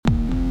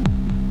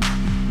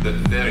the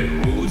very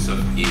roots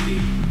of evil,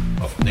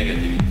 of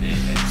negativity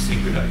and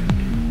singularity,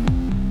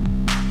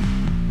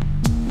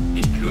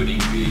 including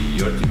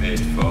the ultimate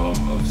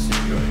form of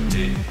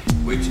singularity,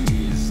 which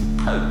is to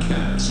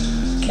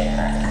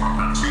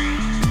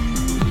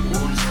the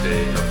whole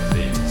state of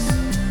things,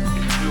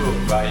 the pure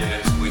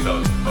violence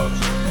without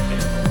object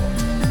anymore.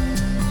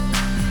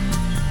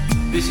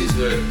 This is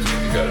the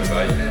typical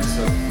violence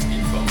of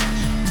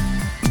information.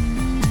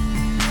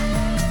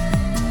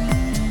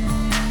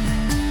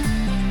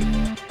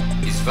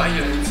 It's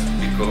violent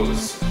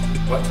because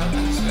what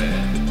happens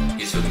there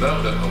is a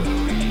murder of the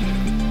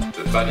real,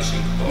 the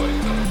vanishing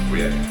point of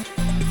reality.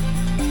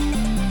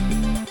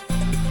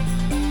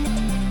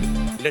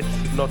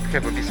 Let's not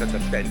have a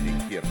misunderstanding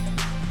here.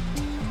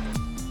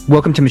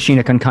 Welcome to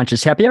Machinic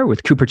Unconscious Happy Hour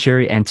with Cooper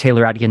Cherry and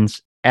Taylor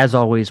Atkins. As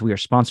always, we are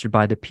sponsored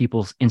by the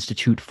People's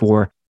Institute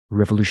for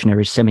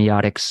Revolutionary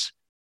Semiotics.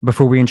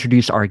 Before we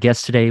introduce our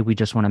guest today, we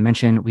just want to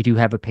mention we do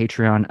have a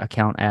Patreon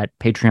account at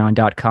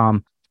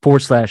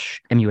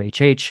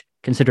patreon.com/MUHH.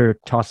 Consider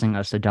tossing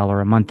us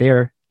 $1 a month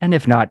there. And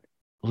if not,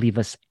 leave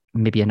us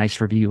maybe a nice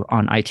review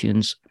on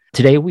iTunes.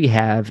 Today we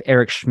have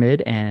Eric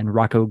Schmid and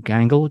Rocco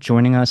Gangle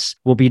joining us.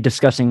 We'll be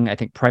discussing, I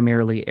think,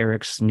 primarily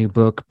Eric's new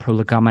book,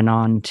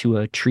 Prolegomenon to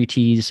a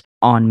Treatise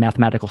on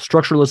Mathematical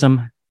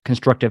Structuralism,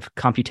 Constructive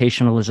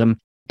Computationalism,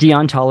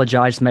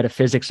 Deontologized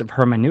Metaphysics of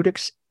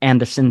Hermeneutics,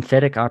 and the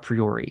Synthetic A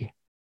priori.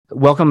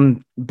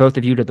 Welcome, both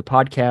of you, to the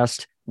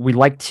podcast. We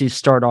like to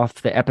start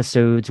off the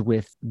episodes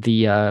with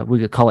the, we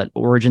could call it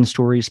origin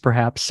stories,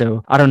 perhaps.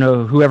 So I don't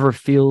know, whoever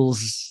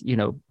feels,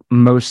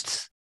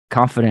 most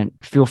confident,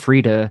 feel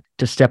free to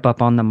step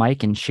up on the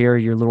mic and share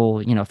your little,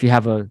 if you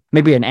have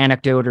maybe an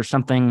anecdote or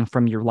something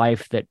from your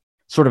life that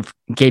sort of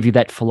gave you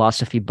that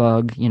philosophy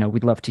bug,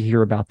 we'd love to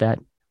hear about that.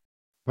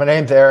 My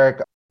name's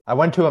Eric. I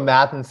went to a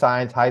math and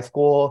science high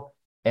school,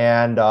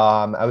 and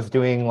I was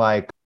doing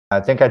I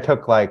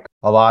took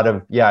a lot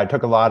of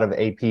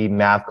AP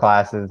math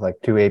classes, like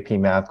 2 AP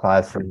math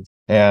classes.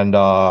 And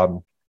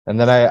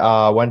then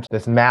I went to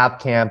this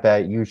math camp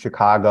at U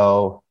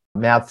Chicago,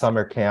 math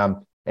summer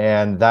camp.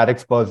 And that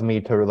exposed me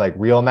to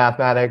real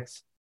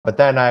mathematics. But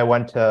then I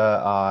went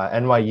to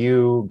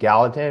NYU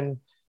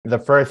Gallatin. The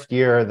first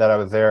year that I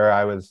was there,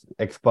 I was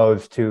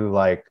exposed to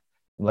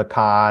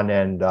Lacan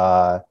and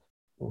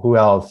who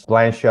else?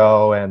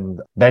 Blanchot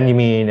and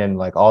Benjamin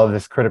and all of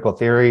this critical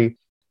theory.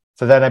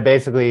 So then I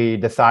basically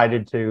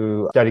decided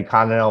to study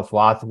continental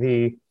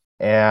philosophy,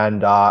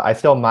 and I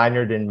still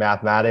minored in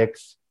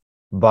mathematics.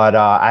 But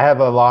I have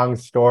a long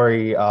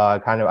story.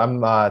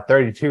 I'm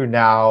 32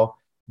 now.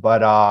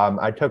 But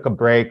I took a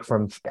break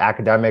from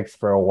academics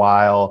for a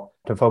while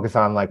to focus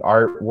on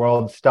art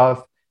world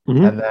stuff.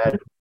 Mm-hmm.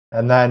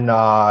 And then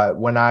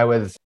when I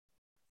was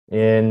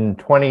in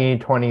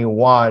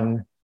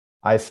 2021,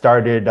 I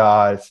started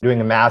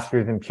doing a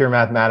master's in pure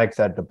mathematics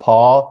at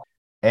DePaul.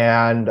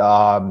 And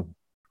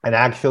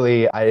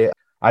actually I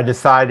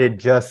decided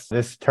just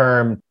this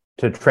term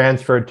to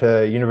transfer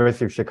to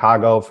University of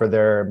Chicago for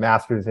their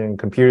master's in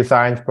computer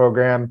science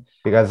program,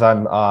 because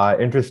I'm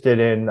interested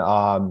in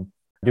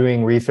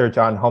doing research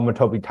on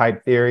homotopy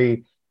type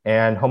theory,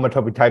 and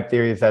homotopy type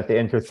theory is at the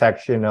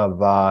intersection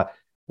of,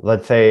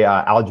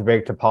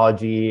 algebraic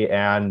topology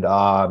and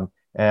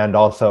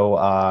also,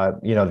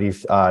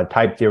 these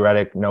type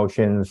theoretic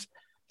notions.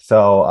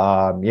 So,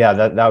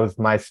 that was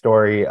my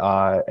story.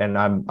 And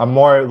I'm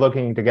more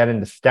looking to get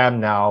into STEM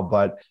now,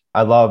 but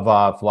I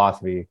love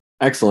philosophy.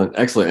 Excellent.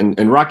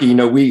 And Rocky,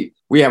 we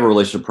have a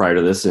relationship prior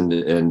to this,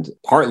 and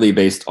partly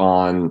based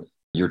on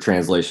your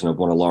translation of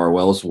one of Laura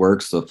Wells'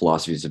 works, The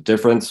Philosophies of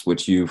Difference,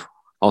 which you've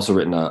also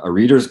written a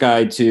reader's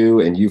guide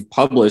to, and you've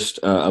published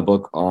a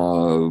book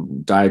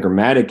on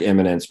diagrammatic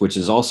immanence, which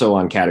is also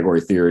on category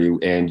theory,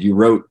 and you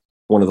wrote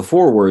one of the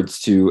forewords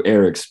to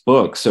Eric's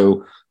book.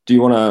 So do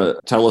you want to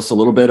tell us a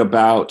little bit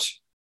about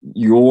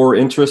your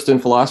interest in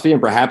philosophy and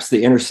perhaps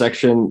the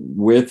intersection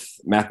with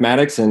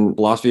mathematics and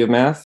philosophy of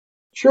math?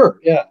 Sure,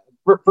 yeah.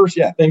 First,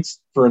 thanks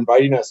for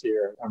inviting us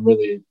here. I'm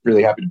really,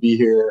 really happy to be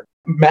here.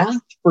 Math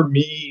for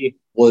me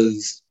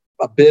was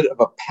a bit of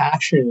a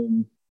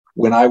passion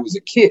when I was a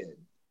kid.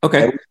 Okay.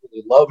 I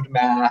really loved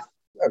math.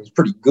 I was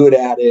pretty good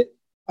at it.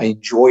 I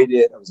enjoyed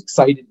it. I was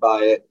excited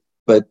by it.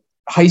 But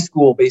high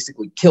school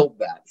basically killed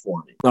that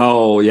for me.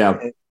 Oh, yeah.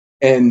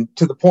 And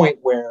to the point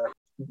where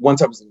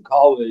once I was in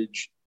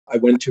college, I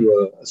went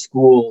to a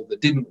school that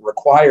didn't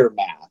require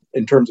math.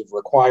 In terms of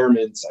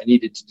requirements, I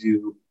needed to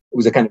do, it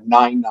was a kind of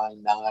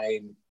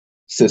 999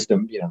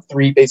 system,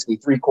 three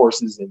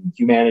courses in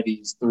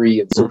humanities,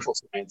 3 in social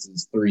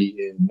sciences, 3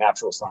 in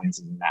natural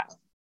sciences and math.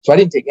 So I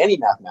didn't take any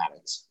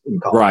mathematics in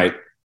college. Right.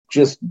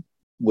 Just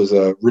was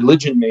a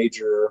religion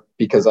major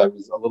because I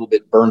was a little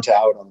bit burnt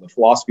out on the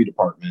philosophy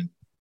department.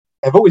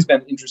 I've always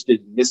been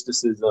interested in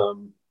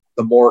mysticism,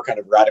 the more kind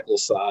of radical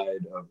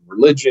side of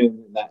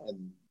religion,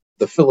 and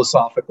the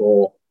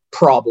philosophical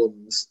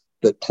problems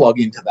that plug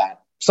into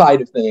that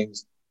side of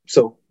things.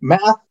 So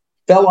math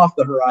fell off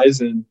the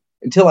horizon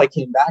until I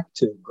came back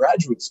to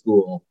graduate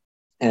school,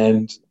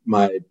 and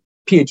my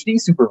PhD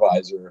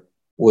supervisor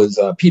was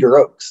Peter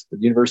Oakes at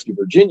the University of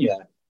Virginia.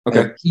 Okay.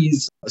 And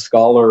he's a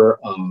scholar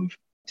of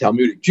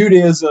Talmudic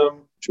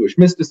Judaism, Jewish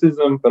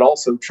mysticism, but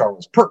also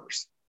Charles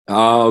Peirce.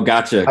 Oh,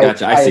 gotcha.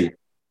 I see.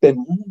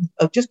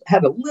 I've just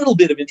had a little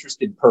bit of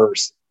interest in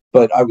Peirce,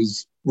 but I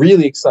was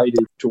really excited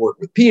to work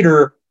with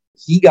Peter.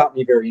 He got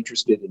me very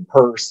interested in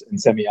Peirce and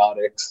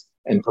semiotics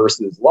and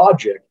Peirce's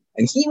logic.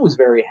 And he was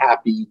very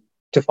happy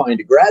to find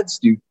a grad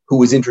student who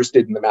was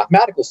interested in the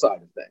mathematical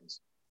side of things.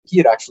 He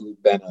had actually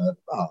been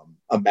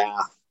a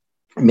math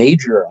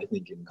major, I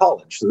think, in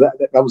college. So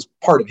that was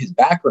part of his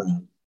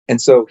background.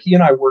 And so he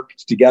and I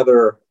worked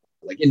together,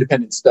 like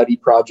independent study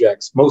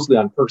projects, mostly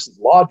on Peirce's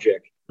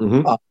logic,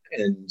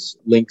 and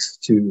links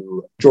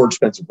to George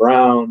Spencer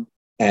Brown,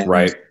 and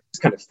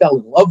just kind of fell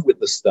in love with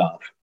the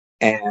stuff.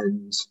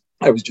 And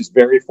I was just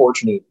very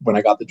fortunate when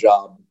I got the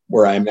job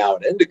where I am now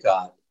at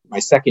Endicott. My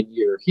second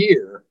year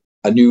here,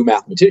 a new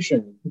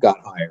mathematician got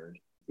hired,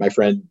 my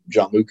friend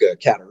Gianluca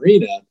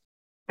Caterina,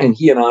 and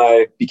he and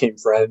I became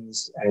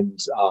friends and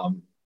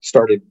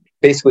started,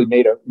 basically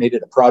made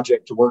it a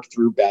project to work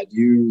through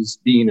Badiou's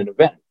being an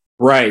event.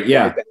 Right,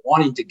 yeah. I've been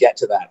wanting to get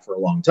to that for a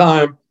long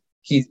time.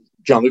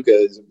 Gianluca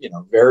is,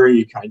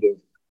 very kind of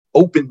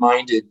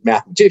open-minded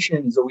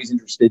mathematician. He's always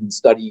interested in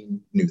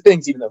studying new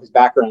things, even though his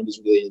background is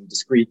really in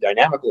discrete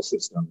dynamical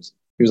systems.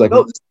 He was like,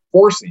 oh, this is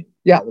forcing.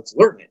 Yeah, let's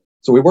learn it.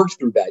 So we worked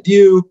through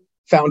Badiou,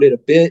 found it a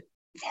bit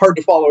hard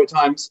to follow at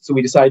times. So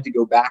we decided to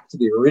go back to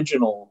the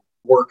original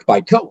work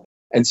by Cohen.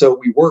 And so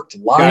we worked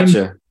line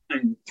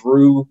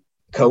through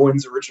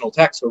Cohen's original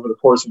text over the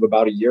course of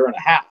about a year and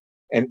a half.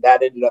 And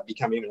that ended up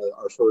becoming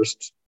our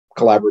first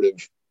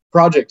collaborative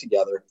project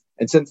together.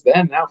 And since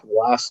then, now for the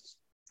last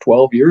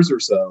 12 years or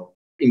so,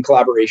 in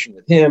collaboration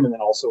with him and then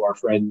also our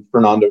friend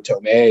Fernando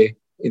Tomé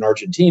in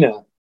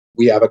Argentina,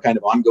 we have a kind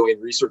of ongoing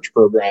research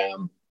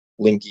program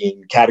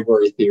linking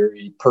category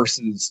theory,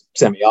 Peirce's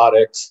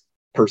semiotics,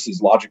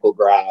 Peirce's logical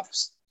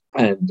graphs,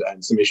 and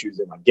some issues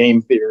in like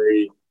game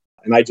theory.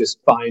 And I just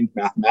find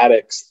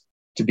mathematics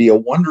to be a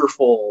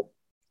wonderful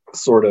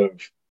sort of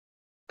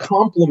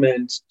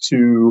complement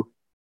to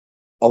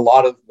a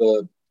lot of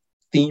the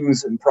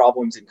themes and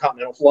problems in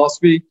continental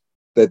philosophy,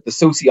 that the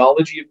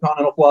sociology of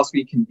continental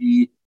philosophy can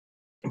be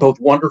both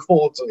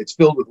wonderful. It's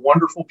filled with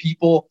wonderful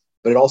people,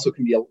 but it also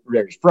can be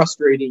very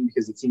frustrating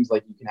because it seems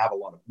like you can have a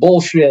lot of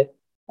bullshit,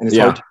 and it's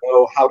hard to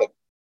know how to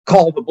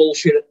call the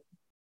bullshit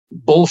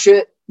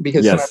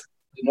because sometimes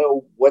you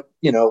know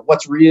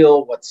what's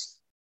real,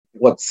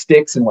 what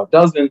sticks and what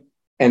doesn't.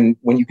 And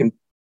when you can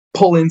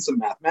pull in some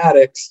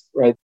mathematics,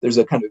 right, there's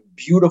a kind of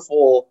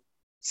beautiful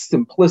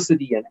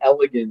simplicity and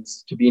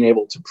elegance to being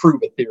able to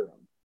prove a theorem.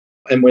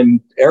 And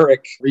when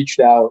Eric reached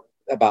out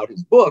about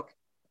his book,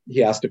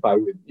 he asked if I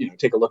would,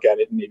 take a look at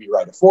it and maybe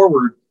write a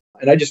foreword.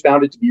 And I just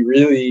found it to be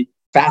really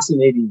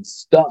fascinating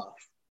stuff,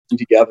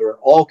 together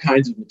all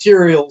kinds of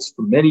materials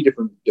from many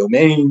different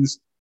domains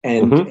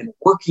and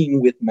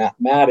working with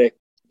mathematics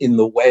in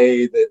the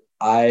way that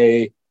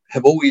I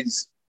have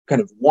always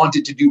kind of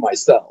wanted to do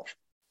myself,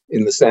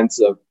 in the sense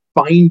of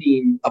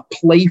finding a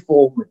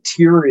playful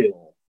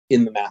material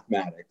in the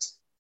mathematics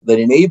that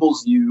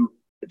enables you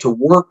to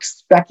work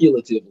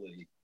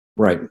speculatively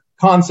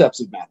concepts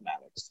of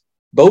mathematics,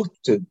 both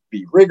to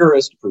be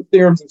rigorous, to prove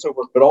theorems and so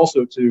forth, but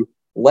also to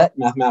let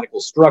mathematical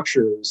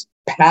structures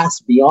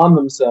pass beyond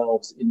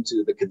themselves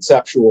into the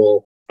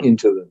conceptual,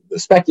 into the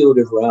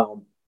speculative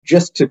realm,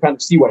 just to kind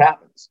of see what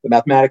happens. The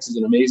mathematics is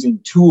an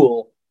amazing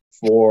tool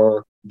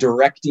for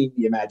directing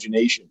the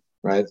imagination,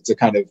 right?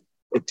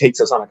 It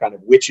takes us on a kind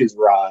of witch's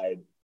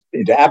ride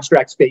into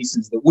abstract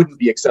spaces that wouldn't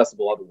be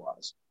accessible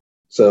otherwise.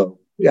 So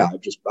yeah,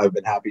 I've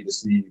been happy to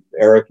see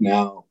Eric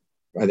now,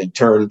 I think,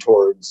 turn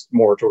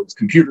more towards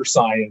computer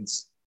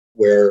science,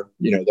 where,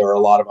 there are a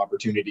lot of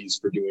opportunities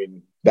for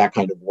doing that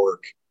kind of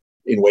work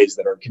in ways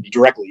that can be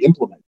directly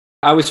implemented.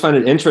 I always find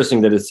it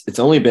interesting that it's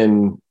only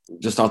been,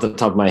 just off the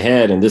top of my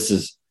head, and this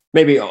is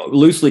maybe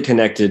loosely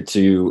connected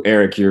to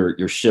Eric,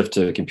 your shift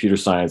to computer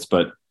science,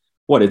 but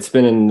it's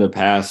been in the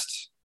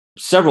past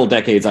several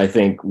decades, I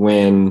think,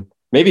 when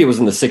maybe it was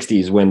in the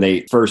 60s when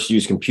they first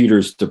used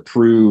computers to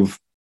prove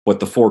what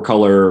the four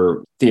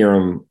color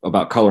theorem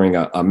about coloring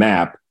a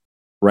map,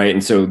 right?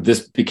 And so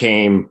this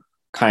became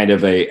kind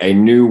of a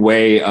new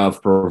way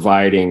of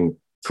providing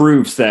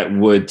proofs that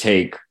would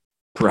take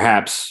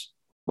perhaps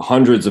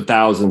hundreds of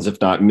thousands,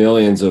 if not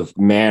millions of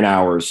man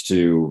hours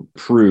to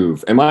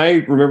prove. Am I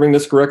remembering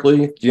this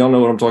correctly? Do y'all know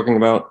what I'm talking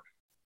about?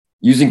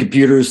 Using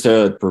computers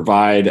to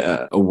provide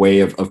a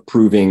way of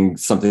proving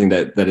something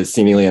that is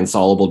seemingly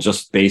unsolvable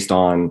just based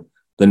on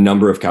the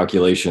number of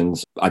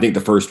calculations. I think the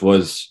first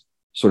was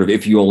sort of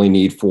if you only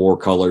need four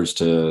colors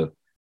to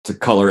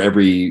color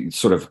every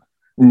sort of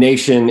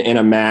nation in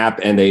a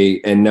map, and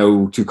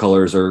no two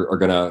colors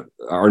no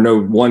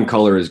one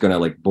color is gonna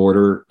like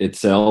border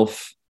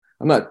itself.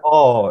 I'm not.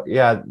 Oh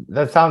yeah,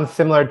 that sounds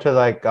similar to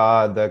like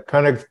the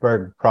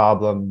Königsberg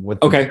problem with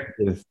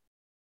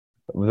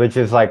which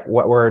is like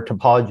where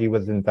topology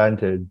was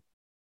invented,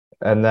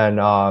 and then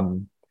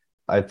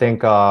I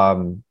think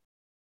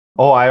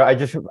Oh,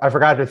 I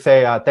forgot to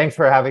say thanks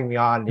for having me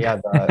on. Yeah,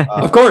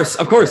 Of course.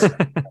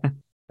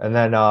 and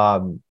then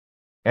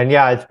and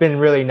yeah, it's been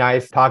really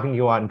nice talking to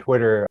you on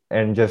Twitter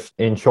and just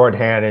in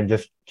shorthand and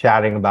just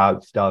chatting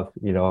about stuff.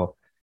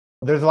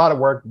 There's a lot of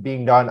work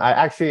being done. I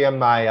actually am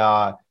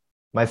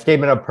my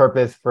statement of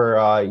purpose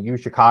for U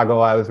Chicago.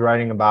 I was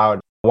writing about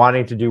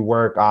wanting to do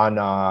work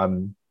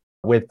on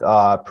with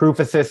proof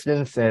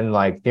assistants and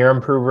like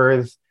theorem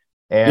provers,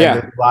 and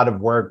there's a lot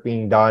of work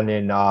being done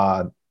in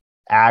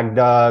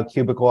Agda,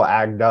 Cubicle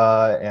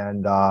Agda,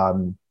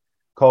 and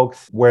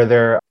Coax,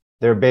 where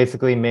they're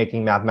basically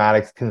making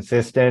mathematics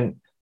consistent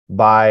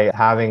by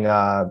having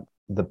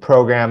the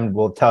program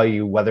will tell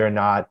you whether or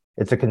not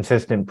it's a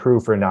consistent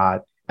proof or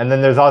not. And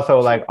then there's also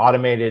like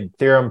automated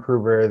theorem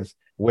provers,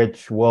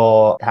 which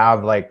will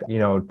have like,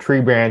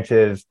 tree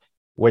branches,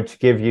 which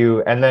give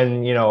you, and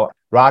then,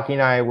 Rocky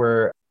and I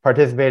were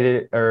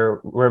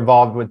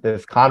involved with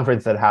this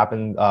conference that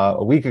happened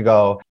a week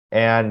ago.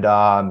 And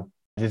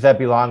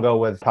Giuseppe Longo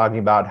was talking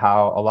about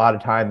how a lot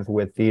of times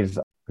with these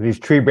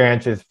tree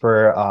branches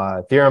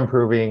for theorem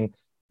proving,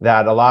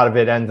 that a lot of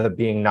it ends up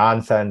being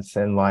nonsense.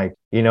 And like,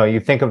 you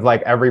think of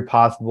like every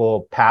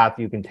possible path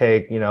you can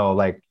take,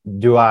 like,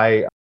 do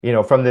I,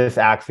 from this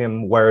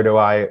axiom, where do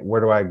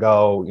I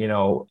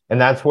go,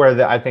 and that's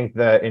where I think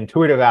the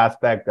intuitive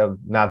aspect of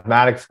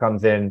mathematics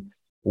comes in,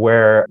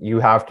 where you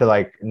have to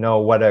like know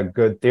what a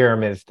good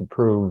theorem is to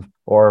prove,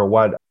 or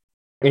what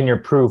in your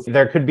proof,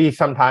 there could be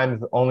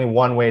sometimes only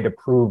one way to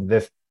prove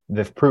this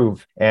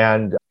proof.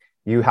 And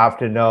you have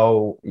to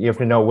know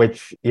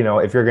which,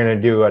 if you're going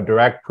to do a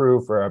direct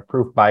proof or a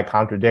proof by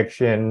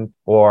contradiction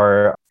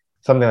or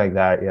something like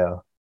that. Yeah.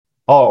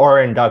 Oh,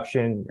 or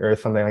induction or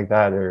something like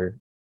that. Or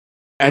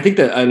I think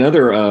that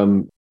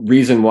another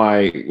reason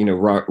why,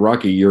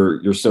 Rocky,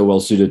 you're so well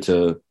suited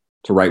to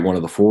write one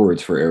of the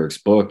forwards for Eric's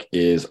book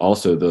is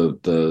also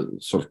the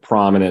sort of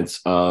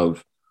prominence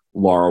of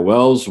Laura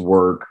Wells'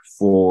 work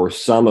for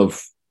some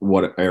of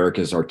what Eric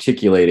is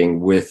articulating,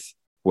 with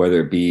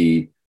whether it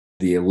be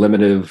the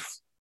eliminative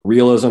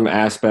realism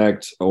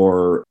aspect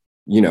or,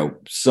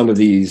 some of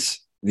these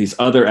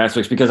other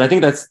aspects, because I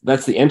think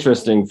that's the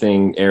interesting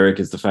thing, Eric,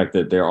 is the fact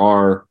that there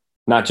are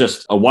not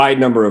just a wide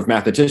number of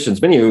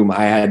mathematicians, many of whom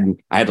I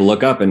had to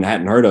look up and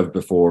hadn't heard of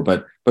before,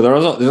 but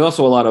there's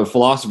also a lot of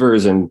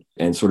philosophers and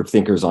sort of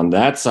thinkers on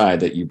that side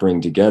that you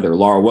bring together,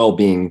 Laura Wells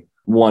being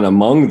one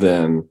among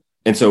them.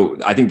 And so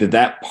I think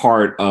that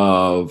part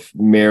of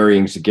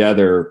marrying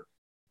together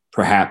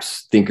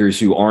perhaps thinkers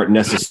who aren't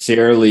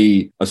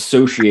necessarily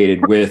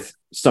associated with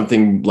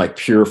something like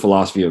pure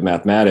philosophy of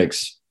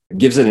mathematics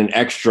gives it an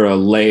extra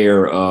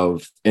layer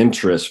of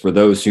interest for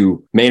those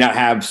who may not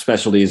have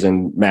specialties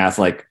in math,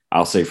 like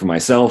I'll say for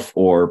myself,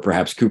 or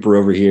perhaps Cooper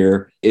over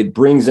here. It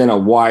brings in a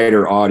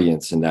wider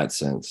audience in that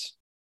sense.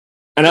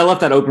 And I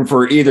left that open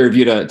for either of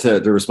you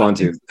to respond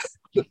to.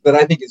 That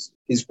I think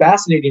is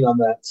fascinating on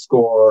that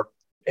score,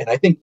 and I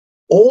think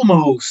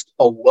almost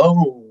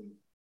alone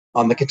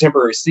on the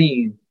contemporary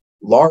scene,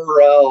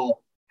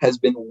 Laurel has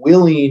been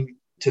willing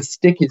to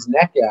stick his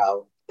neck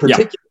out,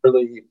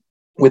 particularly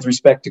with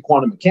respect to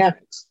quantum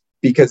mechanics,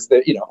 because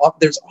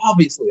there's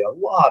obviously a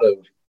lot of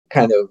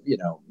kind of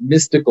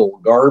mystical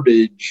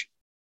garbage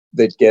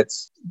that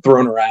gets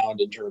thrown around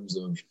in terms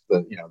of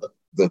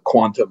the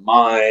quantum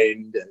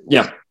mind,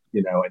 and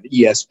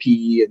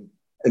ESP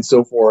and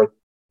so forth.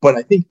 But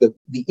I think the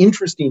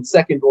interesting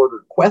second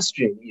order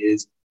question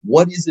is,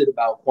 what is it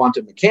about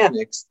quantum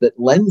mechanics that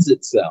lends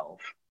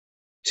itself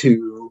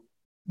to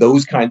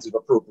those kinds of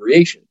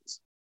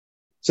appropriations?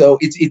 So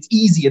it's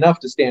easy enough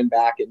to stand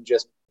back and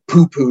just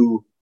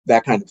poo-poo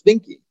that kind of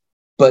thinking.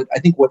 But I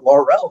think what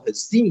Laurel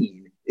has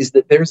seen is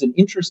that there's an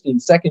interesting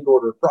second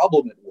order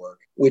problem at work,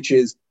 which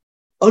is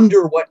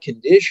under what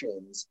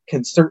conditions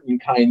can certain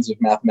kinds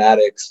of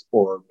mathematics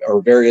or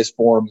various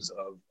forms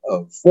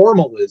of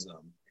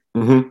formalism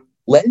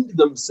lend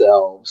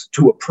themselves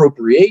to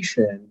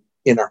appropriation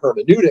in a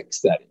hermeneutic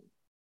setting.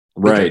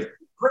 Right. Because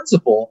in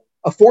principle,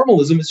 a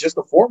formalism is just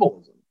a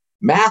formalism.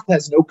 Math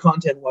has no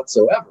content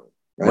whatsoever.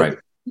 Right. If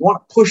you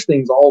want to push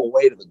things all the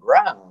way to the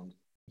ground,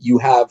 you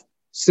have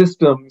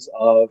systems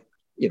of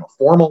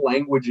formal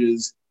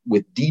languages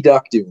with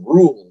deductive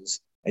rules,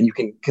 and you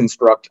can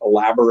construct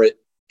elaborate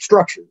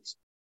structures.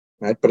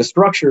 Right. But a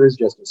structure is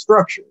just a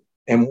structure.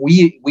 And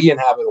we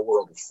inhabit a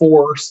world of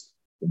force,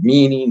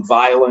 meaning,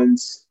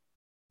 violence,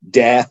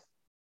 death,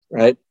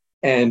 right?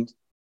 And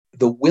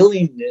the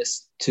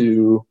willingness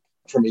to,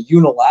 from a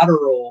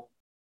unilateral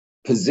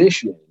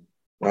position,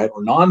 right,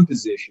 or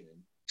non-position,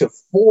 to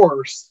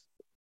force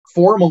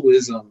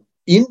formalism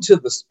into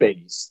the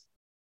space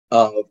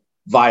of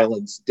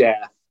violence,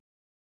 death,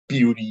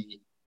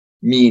 beauty,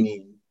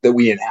 meaning that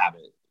we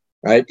inhabit,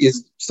 right,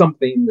 is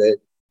something that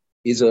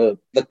is the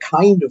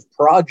kind of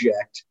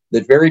project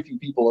that very few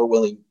people are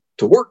willing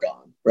to work on.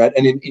 Right.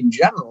 And in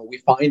general, we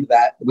find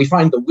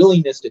the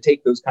willingness to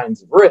take those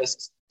kinds of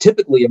risks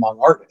typically among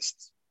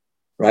artists,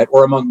 right,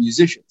 or among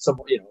musicians. Some,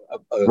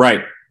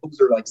 right. Those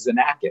are like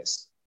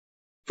Xenakis,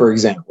 for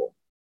example.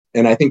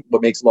 And I think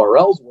what makes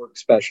Laurel's work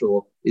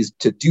special is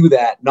to do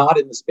that not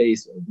in the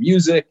space of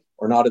music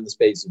or not in the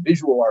space of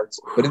visual arts,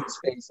 but in the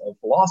space of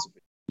philosophy.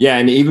 Yeah,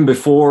 and even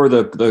before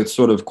the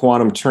sort of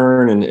quantum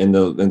turn in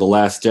the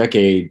last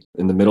decade,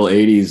 in the middle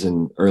 80s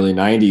and early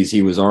 90s,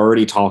 he was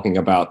already talking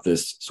about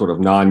this sort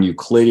of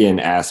non-Euclidean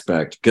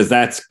aspect, because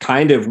that's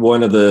kind of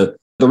one of the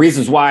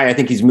reasons why I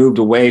think he's moved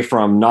away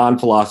from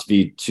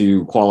non-philosophy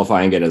to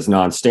qualifying it as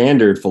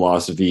non-standard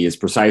philosophy is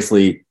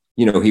precisely,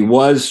 he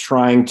was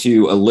trying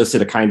to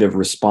elicit a kind of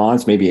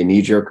response, maybe a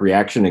knee-jerk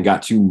reaction, and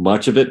got too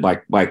much of it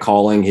by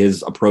calling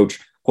his approach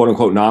 "quote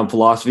unquote"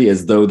 non-philosophy,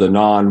 as though the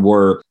non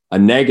were a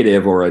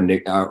negative or a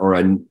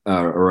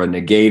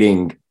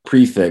negating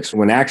prefix.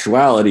 When in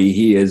actuality,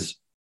 he is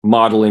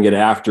modeling it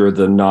after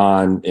the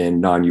non and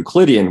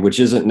non-Euclidean,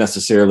 which isn't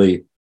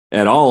necessarily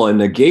at all a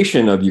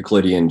negation of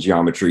Euclidean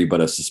geometry,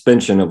 but a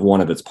suspension of one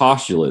of its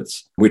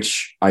postulates,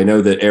 which I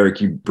know that,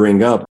 Eric, you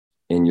bring up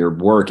in your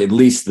work, at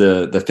least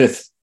the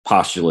fifth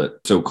postulate,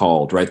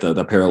 so-called, right?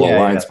 The parallel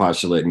lines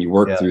postulate, and you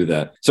work through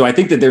that. So I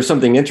think that there's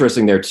something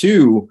interesting there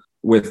too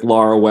with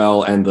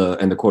Laruelle and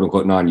the quote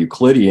unquote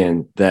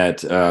non-Euclidean that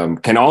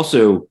can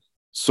also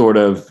sort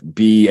of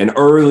be an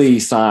early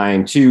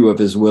sign too of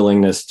his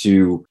willingness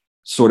to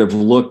sort of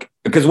look,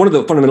 because one of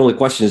the fundamental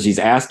questions he's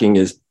asking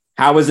is,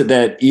 how is it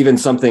that even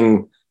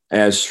something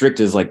as strict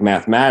as like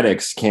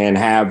mathematics can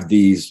have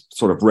these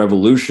sort of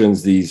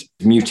revolutions, these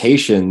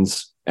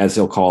mutations, as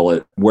he'll call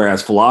it,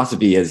 whereas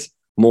philosophy is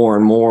more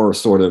and more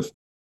sort of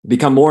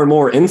become more and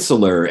more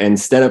insular,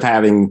 instead of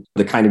having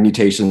the kind of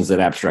mutations that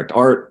abstract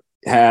art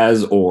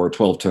has, or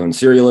 12-tone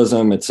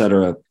serialism, et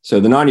cetera. So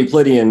the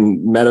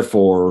non-Euclidean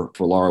metaphor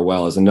for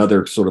Laruelle is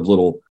another sort of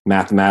little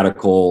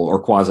mathematical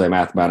or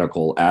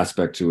quasi-mathematical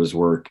aspect to his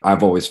work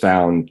I've always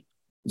found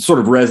sort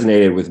of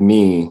resonated with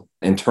me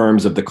in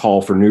terms of the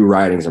call for new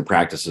writings and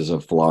practices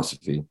of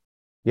philosophy.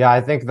 Yeah,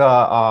 I think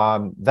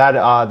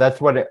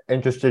that's what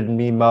interested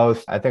me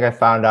most. I think I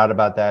found out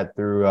about that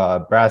through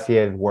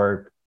Brassier's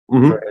work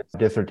for his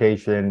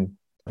dissertation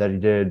that he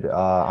did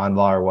on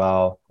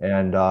Laruelle,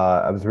 and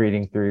I was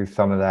reading through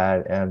some of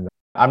that. And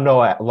I'm no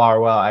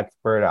Laruelle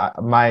expert.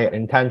 My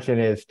intention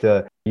is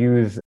to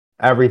use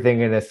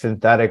everything in a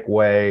synthetic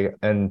way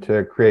and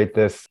to create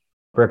this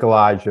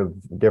bricolage of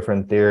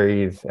different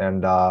theories.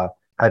 And I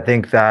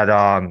think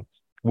that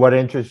what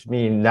interests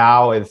me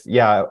now is,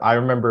 I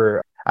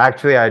remember.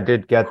 Actually, I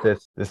did get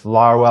this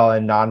Laruelle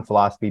and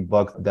non-philosophy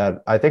book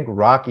that I think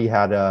Rocky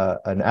had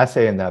an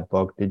essay in that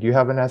book. Did you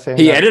have an essay?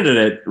 He edited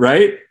it,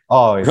 right?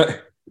 Oh, yeah.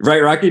 Right,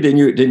 Rocky.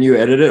 Didn't you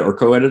edit it or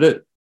co-edit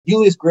it?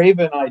 Julius Grave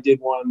and I did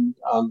one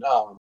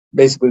on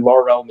basically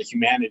Laruelle and the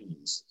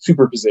humanities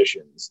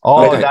superpositions.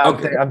 Oh,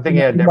 okay. I'm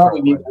thinking a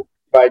different one.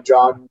 By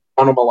John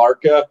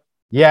Malarca.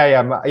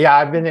 Yeah.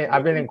 I've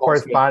been in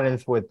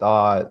correspondence with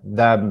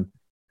them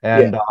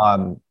and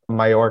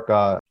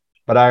Majorca.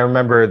 But I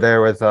remember there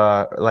was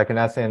an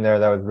essay in there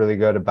that was really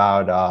good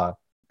about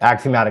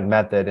axiomatic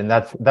method, and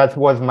that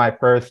was my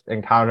first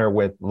encounter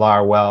with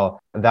Laruelle.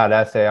 That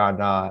essay on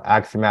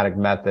axiomatic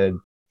method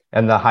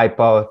and the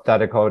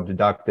hypothetical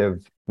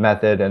deductive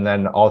method, and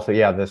then also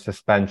the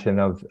suspension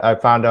of. I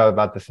found out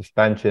about the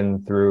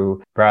suspension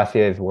through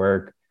Brassier's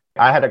work.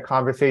 I had a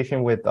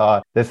conversation with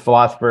this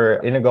philosopher,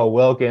 Inigo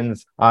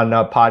Wilkins, on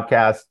a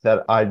podcast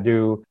that I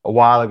do a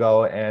while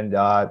ago. And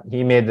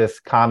he made this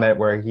comment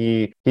where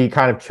he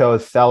kind of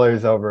chose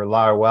Sellers over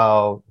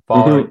Laruelle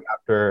following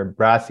after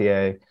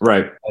Brassier.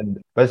 Right.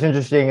 But it's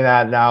interesting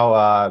that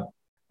now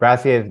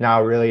Brassier is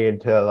now really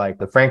into like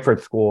the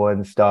Frankfurt School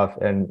and stuff.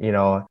 And,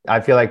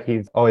 I feel like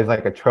he's always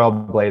like a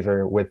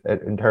trailblazer with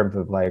it in terms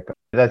of like,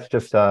 that's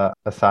just a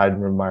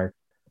side remark.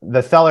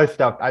 The Seller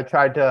stuff, I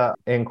tried to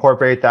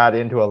incorporate that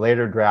into a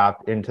later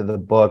draft into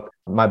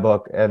my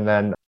book. And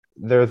then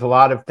there's a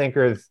lot of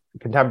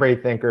contemporary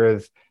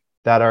thinkers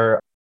that are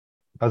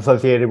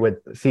associated with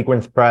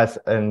Sequence Press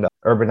and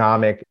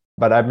Urbanomic.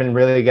 But I've been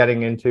really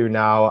getting into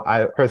now,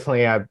 I've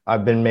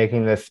been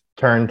making this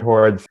turn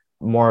towards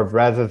more of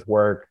Reza's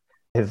work,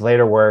 his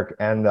later work,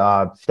 and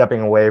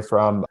stepping away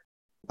from,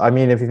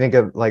 if you think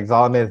of like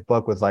Zalame's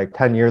book was like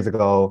 10 years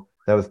ago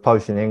that was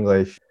published in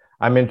English.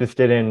 I'm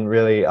interested in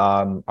really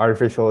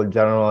artificial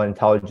general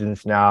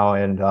intelligence now,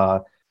 and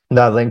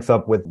that links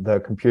up with the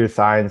computer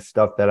science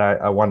stuff that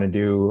I want to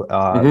do.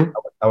 I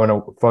want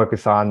to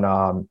focus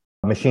on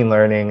machine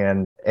learning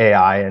and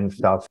AI and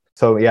stuff.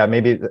 So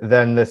maybe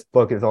then this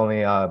book is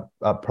only a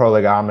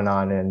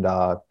prolegomenon,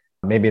 and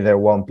maybe there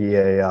won't be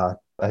a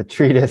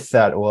treatise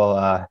that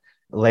will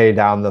lay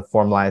down the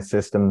formalized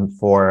system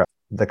for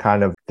the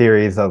kind of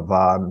theories of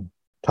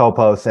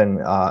topos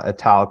and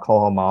Étale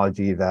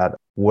cohomology that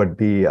would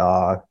be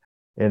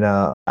in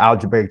a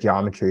algebraic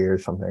geometry or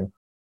something.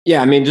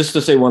 Yeah, just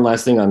to say one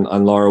last thing on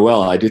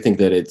Laruelle, I do think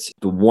that it's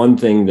the one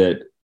thing that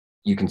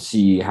you can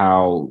see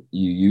how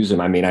you use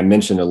them. I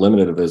mentioned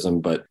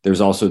eliminativism, but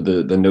there's also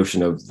the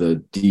notion of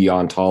the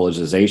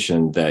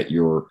deontologization that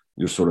you're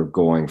sort of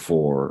going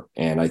for.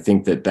 And I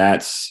think that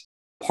that's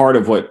part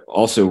of what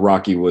also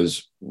Rocky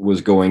was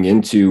going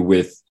into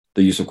with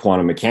the use of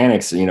quantum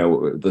mechanics,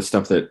 the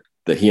stuff that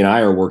that he and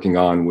I are working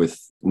on with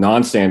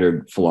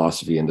non-standard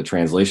philosophy and the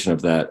translation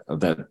of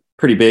that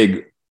pretty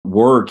big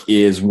work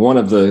is one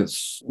of the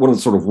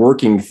sort of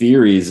working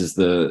theories is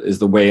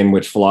the way in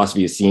which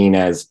philosophy is seen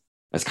as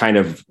kind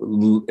of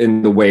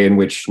in the way in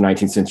which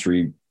 19th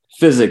century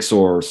physics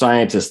or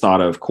scientists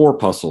thought of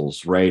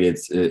corpuscles, right?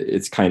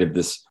 It's kind of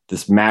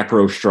this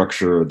macro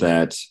structure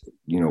that,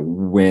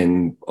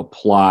 when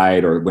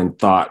applied or when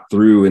thought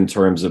through in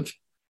terms of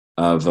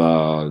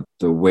the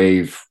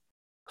wave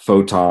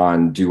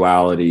photon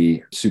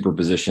duality,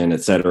 superposition,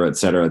 et cetera,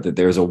 that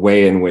there's a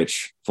way in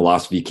which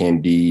philosophy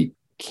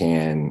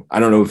can, I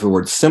don't know if the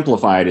word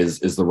simplified is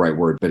the right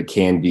word, but it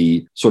can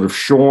be sort of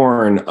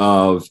shorn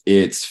of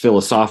its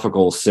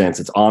philosophical sense,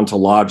 its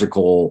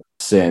ontological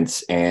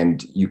sense,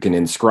 and you can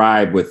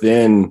inscribe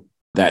within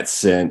that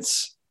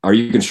sense, or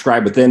you can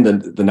inscribe within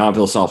the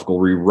non-philosophical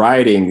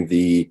rewriting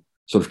the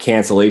sort of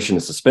cancellation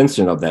and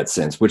suspension of that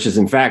sense, which is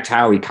in fact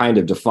how he kind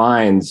of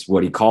defines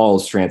what he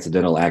calls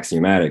transcendental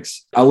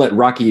axiomatics. I'll let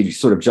Rocky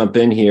sort of jump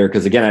in here,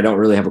 because again, I don't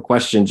really have a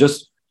question,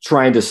 just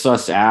trying to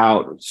suss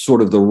out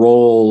sort of the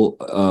role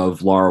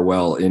of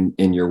Laruelle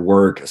in your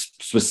work,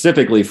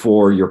 specifically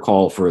for your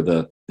call for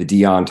the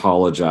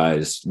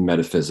deontologized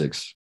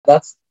metaphysics.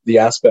 That's the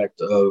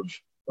aspect of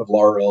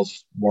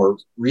Laruelle's more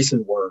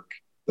recent work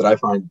that I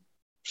find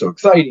so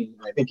exciting.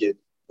 I think it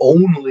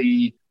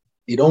only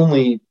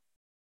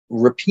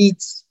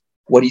repeats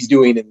what he's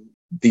doing in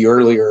the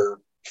earlier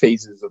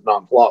phases of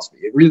non-philosophy.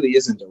 It really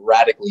isn't a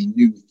radically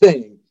new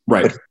thing,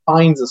 right? But it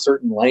finds a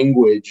certain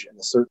language and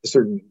a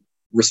certain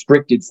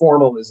restricted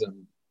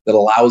formalism that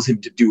allows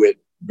him to do it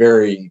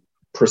very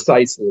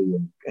precisely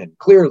and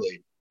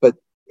clearly. But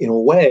in a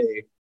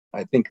way,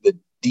 I think the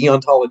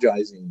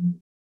deontologizing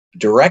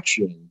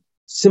direction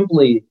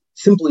simply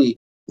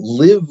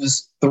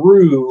lives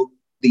through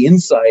the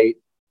insight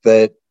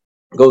that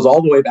goes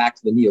all the way back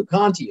to the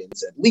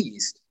Neo-Kantians, at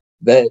least,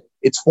 that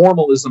it's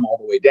formalism all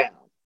the way down.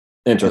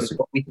 Interesting. And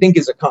what we think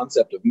is a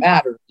concept of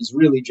matter is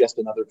really just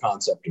another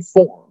concept of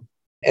form.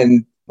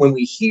 And when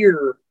we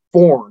hear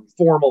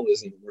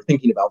formalism, we're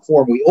thinking about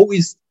form, we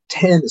always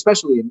tend,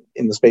 especially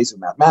in the space of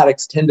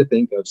mathematics, tend to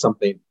think of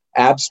something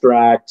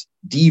abstract,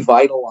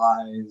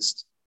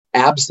 devitalized,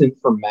 absent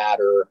from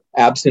matter,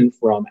 absent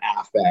from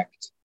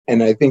affect.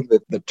 And I think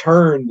that the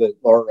turn that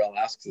Laruelle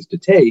asks us to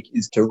take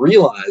is to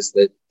realize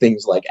that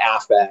things like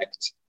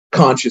affect,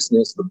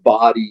 consciousness, the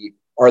body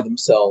are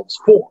themselves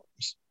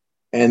forms,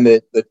 and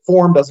that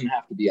form doesn't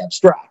have to be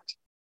abstract.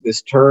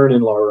 This turn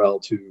in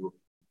Laruelle to,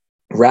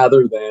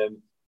 rather than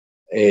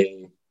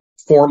a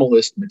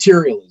formalist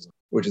materialism,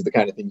 which is the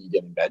kind of thing you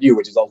get in Badiou,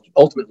 which is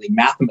ultimately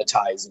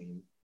mathematizing,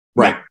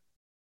 right?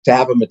 To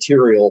have a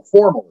material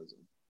formalism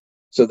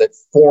so that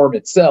form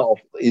itself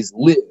is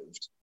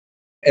lived.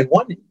 And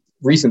one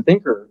recent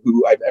thinker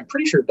who I'm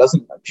pretty sure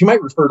she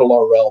might refer to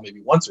Laruelle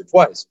maybe once or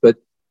twice, but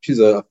she's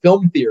a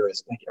film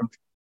theorist.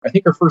 I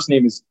think her first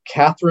name is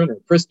Catherine or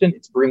Kristen.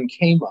 It's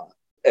Brinkema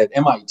at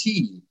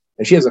MIT.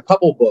 And she has a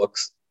couple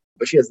books,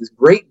 but she has this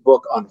great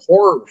book on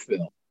horror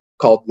film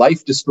called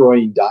Life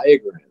Destroying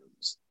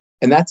Diagrams.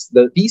 And that's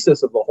the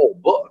thesis of the whole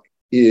book,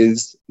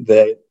 is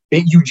that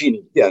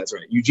Eugenie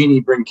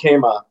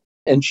Brinkema,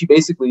 and she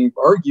basically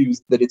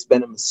argues that it's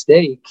been a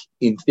mistake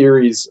in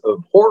theories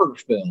of horror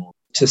film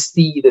to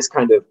see this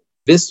kind of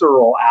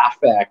visceral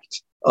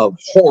affect of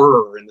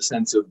horror in the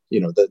sense of,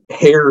 the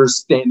hairs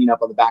standing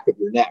up on the back of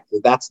your neck.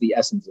 That's the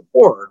essence of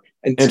horror.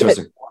 And instead,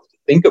 you want to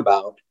think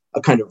about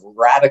a kind of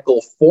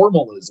radical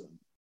formalism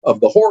of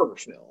the horror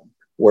film,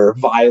 where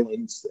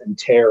violence and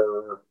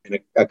terror and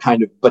a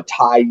kind of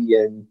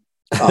battalion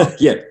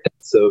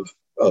sense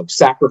of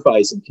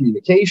sacrifice and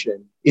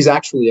communication is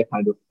actually a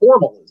kind of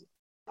formalism.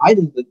 I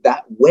think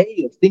that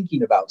way of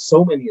thinking about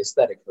so many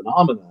aesthetic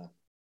phenomena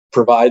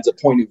provides a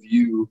point of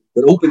view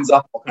that opens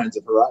up all kinds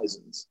of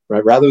horizons,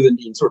 right? Rather than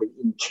being sort of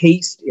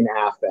encased in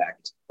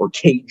affect or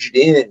caged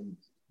in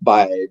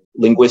by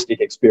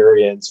linguistic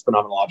experience,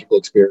 phenomenological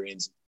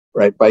experience,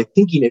 right? By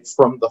thinking it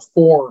from the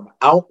form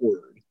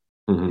outward,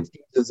 it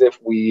seems as if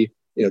we,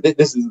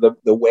 this is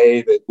the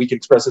way that we can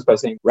express this by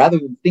saying, rather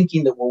than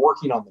thinking that we're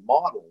working on the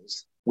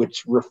models,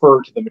 which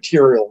refer to the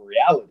material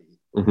reality,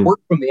 work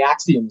from the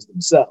axioms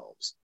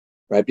themselves,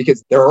 right?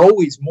 Because there are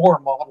always more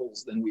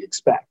models than we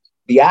expect.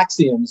 The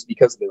axioms,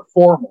 because they're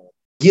formal,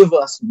 give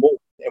us more,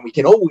 and we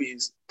can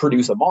always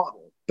produce a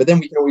model, but then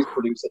we can always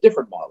produce a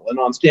different model, a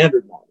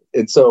non-standard model.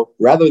 And so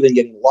rather than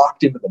getting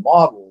locked into the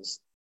models,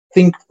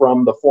 think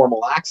from the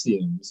formal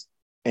axioms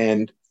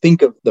and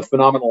think of the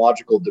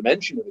phenomenological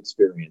dimension of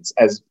experience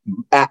as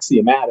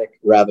axiomatic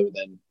rather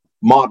than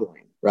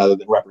modeling, rather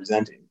than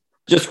representing.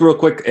 Just real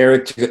quick,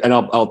 Eric, and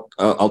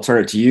I'll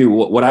turn it to you.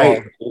 What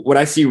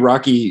I see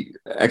Rocky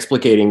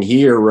explicating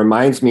here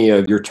reminds me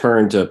of your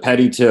turn to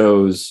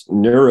Petitot's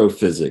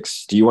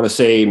neurophysics. Do you want to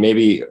say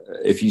maybe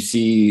if you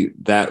see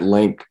that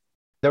link?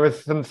 There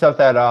was some stuff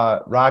that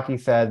Rocky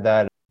said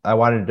that I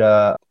wanted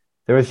to.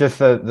 There was just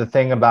the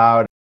thing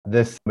about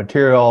this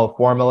material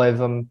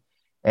formalism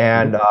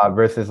and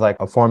versus like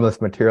a formalist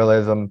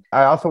materialism.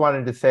 I also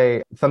wanted to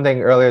say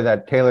something earlier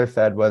that Taylor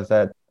said was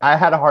that I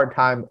had a hard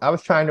time. I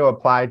was trying to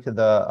apply to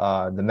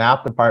the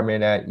math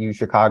department at U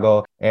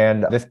Chicago,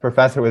 and this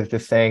professor was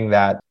just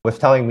was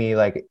telling me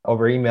like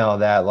over email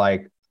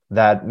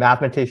that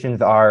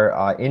mathematicians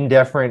are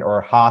indifferent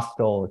or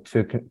hostile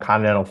to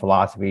continental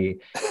philosophy.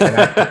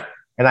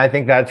 And I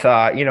think that's,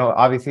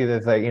 obviously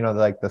there's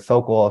like the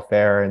Sokol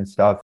affair and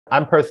stuff.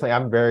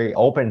 I'm very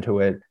open to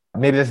it.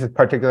 Maybe this is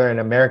particular in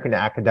American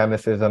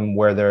academicism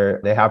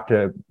where they have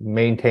to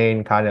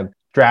maintain kind of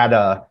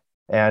strata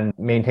and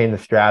maintain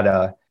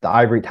the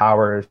ivory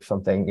tower or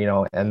something,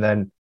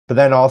 but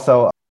then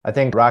also I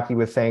think Rocky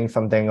was saying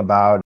something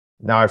about,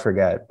 now I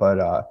forget,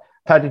 but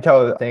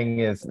Petitot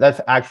thing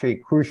that's actually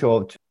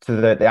crucial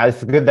to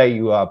it's good that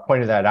you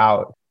pointed that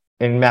out.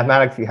 In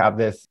mathematics, you have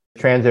this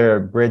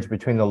transitor bridge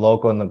between the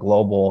local and the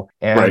global.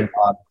 And right.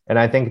 And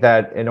I think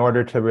that in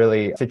order to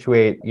really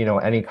situate,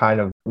 any kind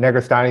of,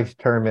 Negrestani's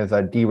term is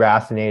a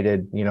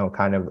deracinated,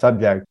 kind of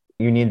subject,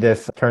 you need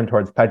this turn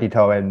towards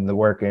Petitot and the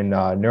work in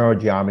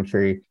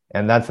neurogeometry.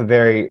 And that's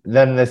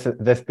then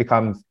this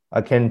becomes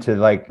akin to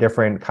like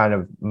different kind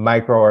of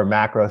micro or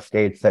macro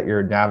states that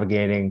you're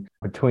navigating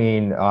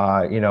between,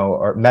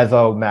 or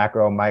meso,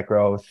 macro,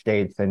 micro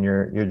states. And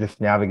you're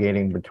just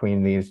navigating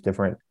between these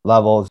different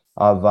levels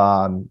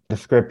of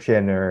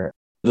description. Or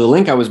the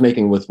link I was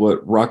making with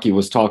what Rocky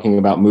was talking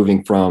about,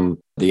 moving from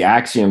the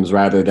axioms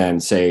rather than,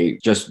 say,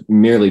 just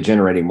merely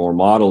generating more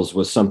models,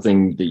 was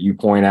something that you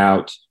point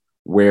out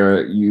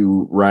where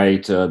you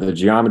write, the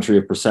geometry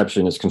of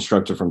perception is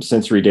constructed from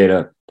sensory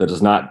data that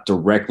does not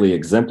directly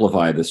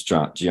exemplify this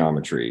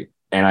geometry.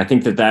 And I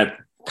think that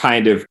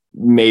kind of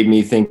made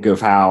me think of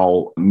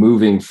how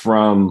moving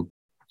from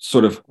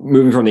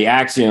the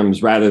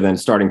axioms rather than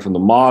starting from the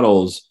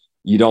models,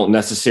 you don't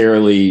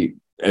necessarily,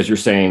 as you're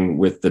saying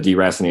with the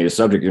deracinated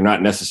subject, you're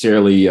not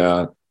necessarily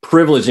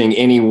privileging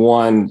any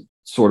one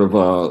sort of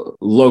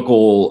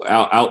local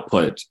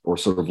output or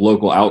sort of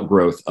local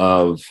outgrowth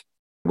of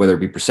whether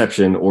it be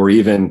perception or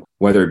even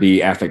whether it be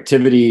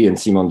affectivity in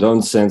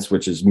Simondon's sense,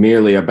 which is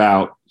merely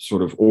about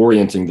sort of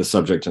orienting the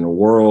subject in a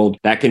world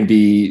that can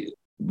be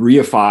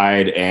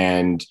reified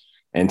and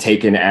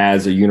taken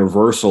as a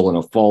universal in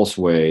a false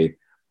way.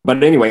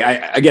 But anyway,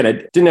 I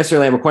didn't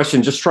necessarily have a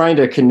question, just trying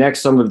to connect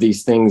some of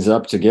these things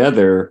up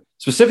together,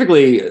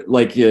 specifically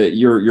like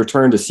your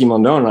turn to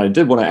Simondon. And I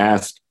did want to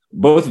ask,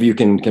 both of you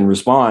can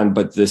respond,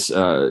 but this,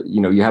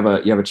 you have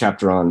a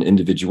chapter on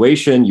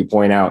individuation. You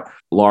point out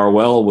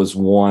Laruelle was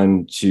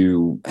one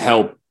to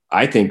help,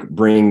 I think,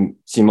 bring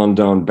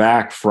Simondon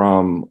back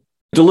from.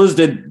 Deleuze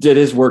did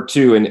his work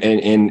too,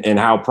 and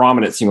how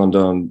prominent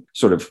Simondon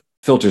sort of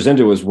filters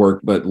into his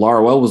work. But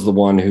Laruelle was the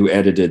one who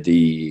edited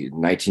the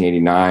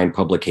 1989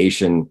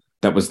 publication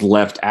that was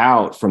left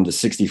out from the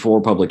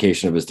 64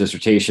 publication of his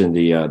dissertation,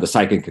 the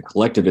Psychic and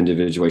Collective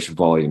Individuation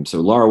volume.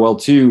 So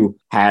Laruelle, too,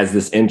 has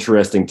this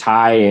interesting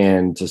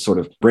tie-in to sort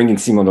of bringing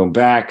Simondon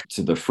back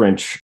to the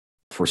French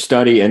for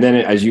study. And then,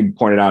 as you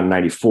pointed out, in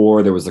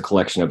 94, there was a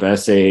collection of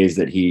essays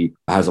that he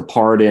has a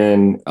part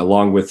in,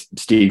 along with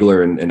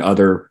Stiegler and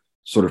other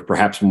sort of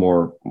perhaps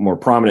more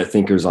prominent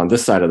thinkers on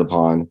this side of the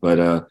pond.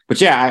 But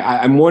yeah,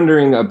 I'm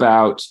wondering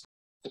about,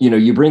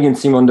 you bring in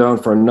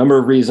Simondon for a number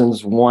of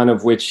reasons, one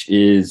of which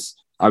is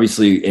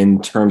obviously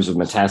in terms of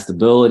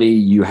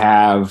metastability. You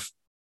have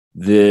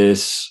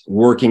this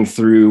working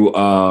through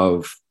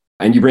of,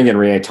 and you bring in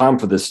René Thom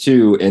for this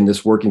too, in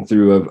this working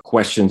through of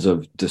questions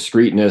of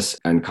discreteness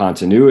and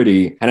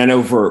continuity. And I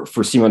know for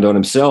Simondon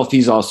himself,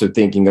 he's also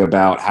thinking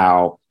about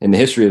how in the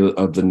history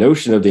of the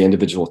notion of the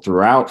individual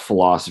throughout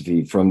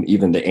philosophy, from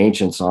even the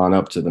ancients on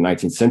up to the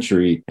 19th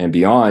century and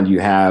beyond,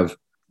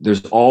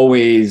 there's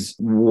always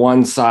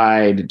one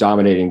side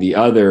dominating the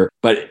other.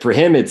 But for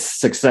him, it's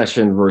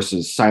succession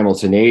versus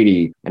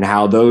simultaneity, and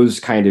how those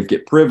kind of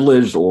get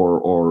privileged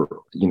or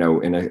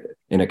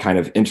in a kind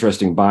of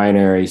interesting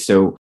binary.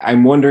 So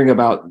I'm wondering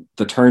about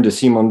the turn to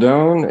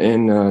Simondon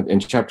in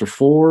chapter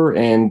 4,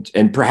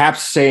 and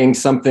perhaps saying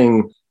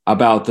something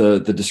about the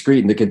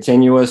discrete and the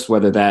continuous,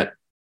 whether that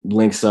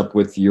links up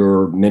with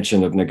your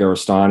mention of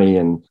Negrestani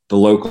and the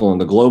local and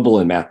the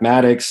global in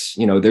mathematics.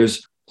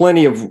 There's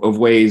plenty of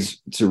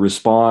ways to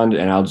respond,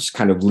 and I'll just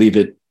kind of leave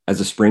it as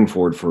a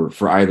springboard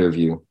for either of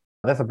you.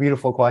 That's a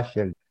beautiful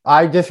question.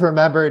 I just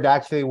remembered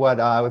actually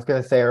what I was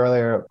going to say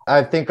earlier.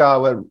 I think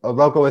what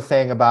Rocco was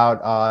saying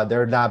about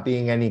there not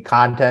being any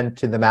content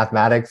to the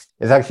mathematics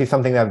is actually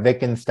something that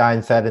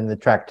Wittgenstein said in the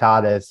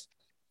Tractatus.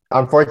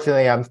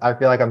 Unfortunately, I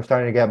feel like I'm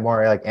starting to get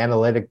more like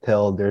analytic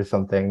pilled or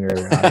something.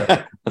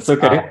 That's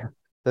okay.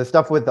 The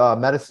stuff with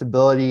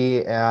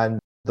metastability and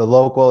the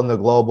local and the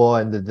global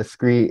and the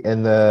discrete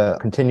and the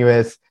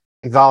continuous.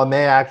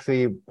 Xalamé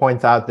actually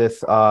points out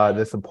this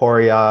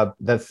aporia.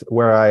 That's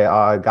where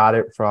I got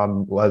it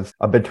from, was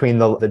between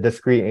the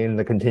discrete and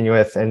the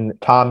continuous. And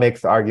Thom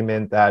makes the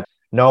argument that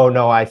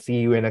no, I see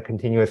you in a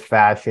continuous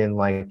fashion,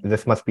 like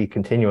this must be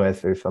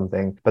continuous or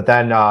something. But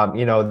then,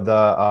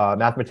 the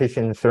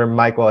mathematician Sir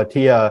Michael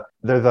Atiyah,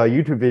 there's a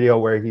YouTube video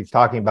where he's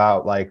talking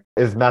about like,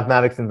 is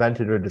mathematics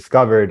invented or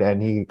discovered?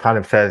 And he kind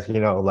of says,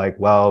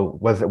 well,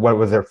 what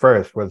was there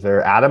first? Was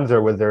there atoms,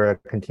 or was there a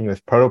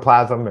continuous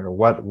protoplasm, or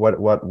what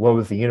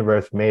was the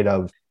universe made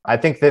of? I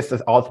think this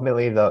is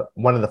ultimately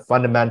one of the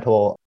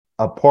fundamental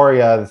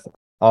aporias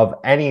of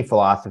any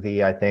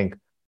philosophy, I think,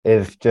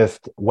 is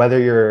just whether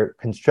you're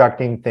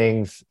constructing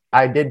things.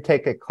 I did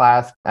take a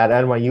class at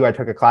NYU. I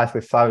took a class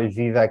with Slavoj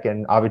Zizek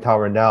and Avital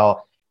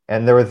Ronell.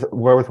 And there was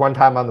one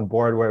time on the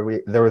board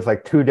where there was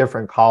like two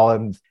different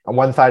columns. On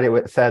one side,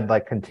 it said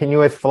like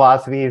continuous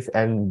philosophies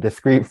and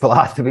discrete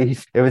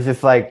philosophies. It was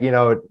just like,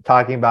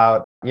 talking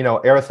about,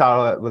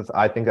 Aristotle was,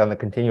 I think, on the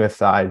continuous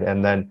side.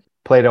 And then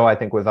Plato, I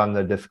think, was on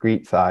the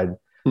discrete side.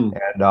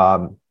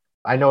 And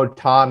I know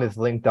Tom is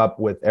linked up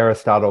with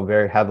Aristotle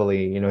very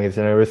heavily. He's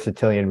an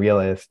Aristotelian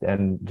realist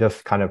and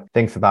just kind of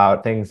thinks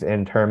about things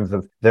in terms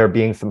of there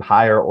being some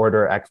higher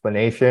order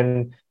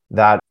explanation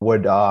that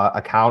would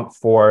account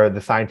for the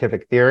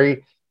scientific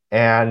theory.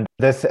 And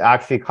this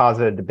actually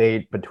caused a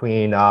debate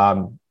between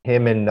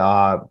him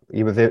and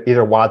he was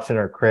either Watson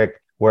or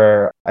Crick,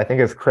 where I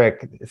think it's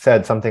Crick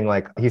said something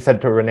like, he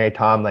said to Rene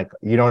Tom, like,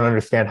 you don't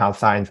understand how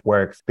science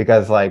works,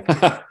 because like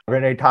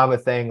Rene Tom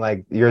was saying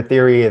like, your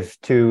theory is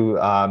too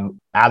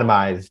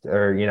atomized,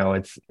 or,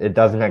 it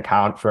doesn't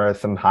account for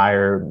some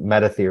higher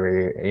meta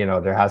theory.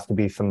 There has to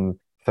be some,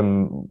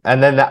 and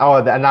then,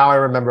 now I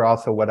remember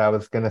also what I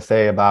was going to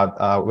say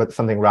about what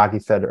something Rocky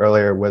said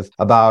earlier was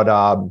about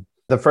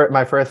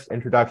my first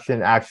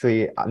introduction.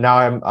 Actually,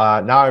 now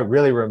I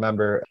really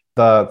remember.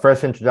 The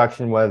first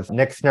introduction was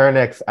Nick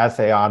Snernick's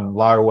essay on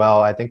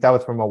Laruelle. I think that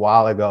was from a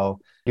while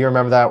ago. Do you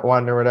remember that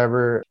one or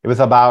whatever? It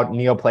was about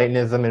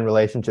Neoplatonism in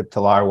relationship to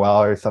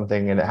Laruelle or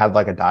something, and it had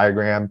like a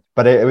diagram.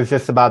 But it was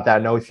just about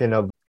that notion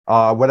of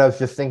what I was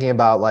just thinking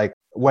about, like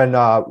when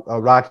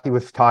Rocky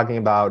was talking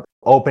about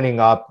opening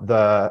up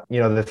the,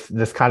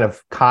 this kind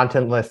of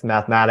contentless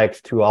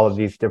mathematics to all of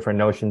these different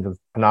notions of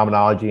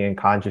phenomenology and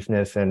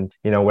consciousness and,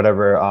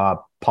 whatever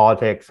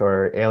politics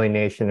or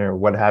alienation or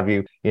what have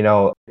you,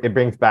 it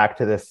brings back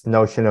to this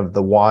notion of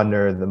the one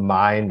or the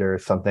mind or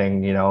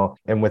something,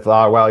 and with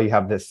Laruelle, you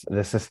have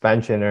the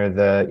suspension or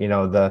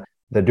the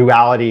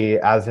duality,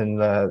 as in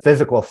the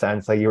physical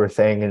sense, like you were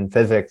saying in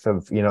physics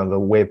of, the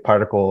wave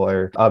particle,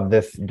 or of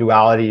this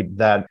duality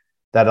that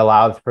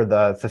allows for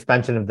the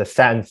suspension of the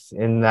sense,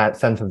 in that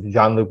sense of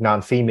Jean-Luc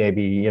Nancy,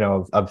 maybe,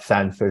 of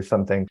sense or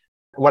something.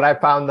 What I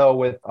found, though,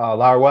 with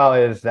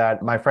Laruelle is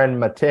that my friend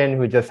Matin,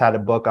 who just had a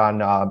book on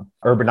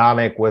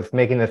urbanomic, was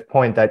making this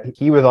point that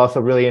he was also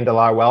really into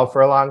Laruelle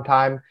for a long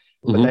time.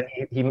 But then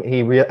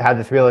he had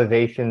this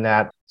realization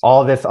that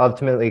all this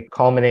ultimately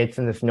culminates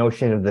in this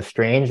notion of the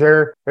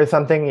stranger or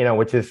something,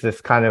 which is this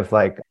kind of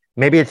like,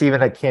 maybe it's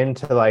even akin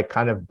to like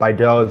kind of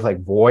Baideau's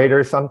like void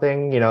or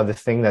something,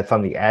 this thing that's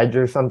on the edge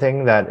or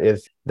something that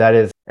is,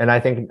 and I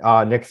think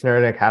Nick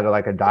Snernick had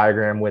like a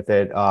diagram with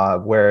it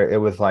where it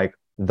was like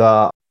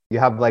you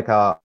have like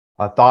a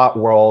thought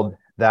world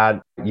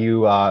that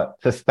you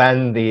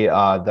suspend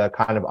the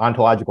kind of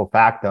ontological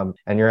factum,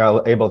 and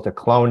you're able to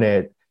clone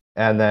it.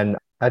 And then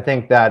I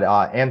think that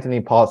Anthony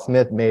Paul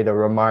Smith made a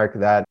remark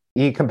that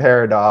he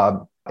compared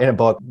in a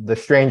book, The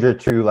Stranger,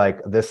 to like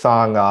this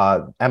song,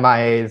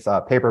 MIA's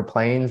Paper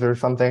Planes or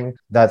something.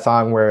 That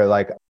song where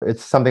like,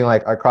 it's something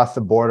like, across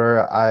the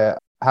border, I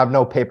have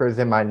no papers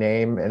in my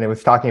name. And it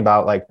was talking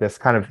about like this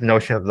kind of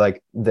notion of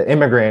like the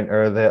immigrant,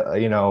 or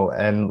the,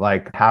 and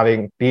like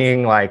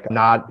being like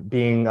not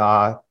being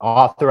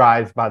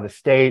authorized by the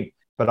state,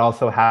 but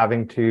also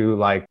having to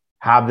like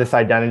have this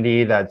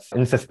identity that's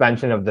in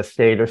suspension of the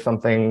state or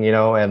something,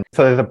 and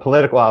so there's a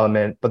political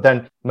element. But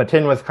then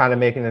Matin was kind of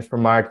making this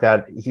remark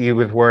that he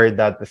was worried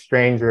that the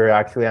stranger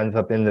actually ends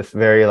up in this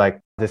very like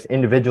this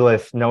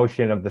individualist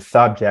notion of the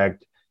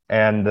subject.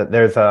 And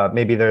it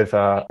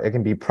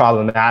can be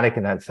problematic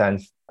in that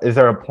sense. Is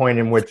there a point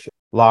in which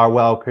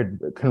Laruelle could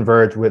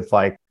converge with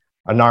like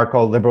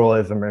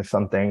anarcho-liberalism or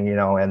something,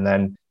 and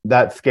then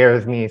that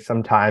scares me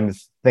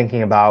sometimes,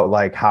 thinking about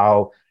like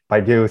how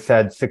Baidu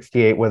said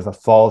 68 was a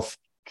false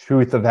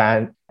truth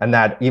event, and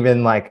that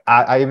even like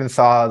I even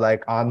saw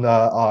like on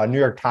the New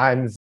York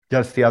Times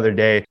just the other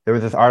day, there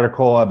was this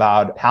article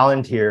about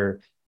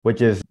Palantir,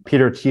 which is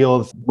Peter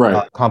Thiel's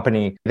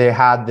company. They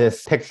had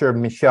this picture of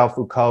Michel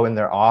Foucault in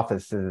their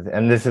offices,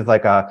 and this is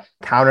like a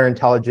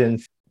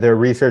counterintelligence. Their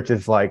research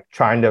is like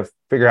trying to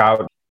figure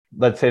out,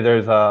 let's say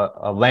there's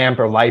a lamp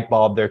or light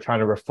bulb, they're trying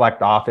to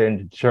reflect off it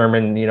and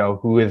determine,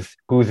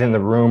 who's in the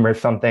room or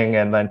something.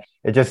 And then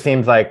it just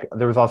seems like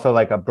there was also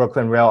like a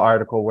Brooklyn Rail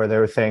article where they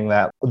were saying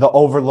that the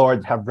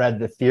overlords have read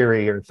the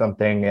theory or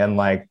something. And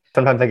like,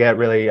 sometimes I get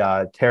really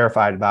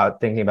terrified about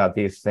thinking about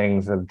these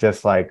things of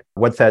just like,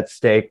 what's at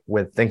stake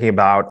with thinking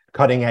about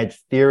cutting edge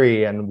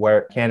theory, and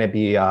where can it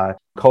be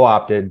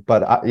co-opted?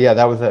 But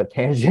that was a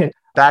tangent.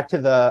 Back to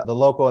the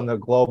local and the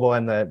global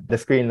and the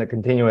discrete and the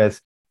continuous.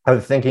 I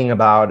was thinking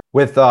about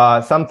with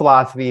some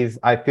philosophies,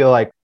 I feel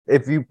like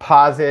if you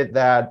posit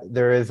that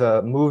there is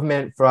a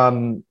movement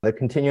from the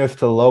continuous to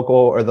the local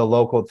or the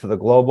local to the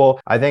global,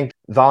 I think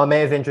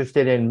Zalame is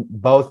interested in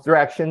both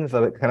directions,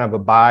 so kind of a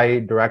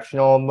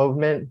bi-directional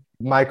movement.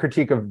 My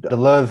critique of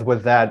Deleuze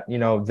was that,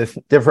 this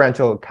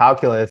differential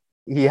calculus,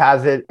 he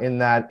has it in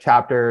that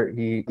chapter.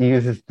 He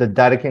uses the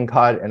Dedekind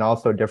cut and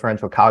also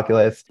differential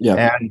calculus.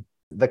 Yeah. And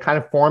the kind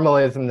of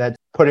formalism that's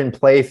put in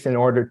place in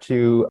order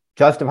to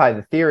justify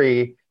the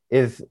theory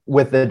is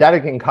with the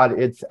Dedekind cut,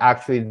 it's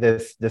actually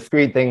this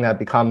discrete thing that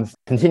becomes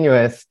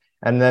continuous.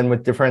 And then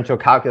with differential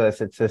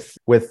calculus, it's this,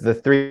 with the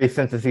three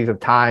syntheses of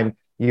time,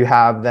 you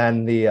have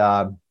then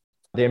the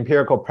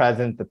empirical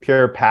present, the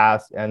pure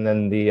past, and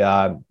then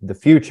the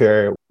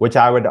future, which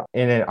I would,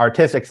 in an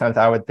artistic sense,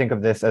 I would think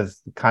of this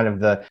as kind of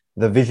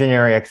the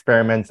visionary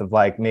experiments of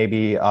like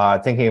maybe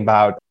thinking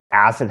about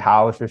Acid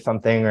House or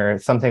something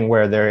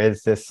where there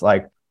is this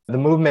like the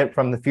movement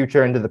from the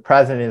future into the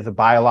present is a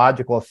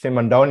biological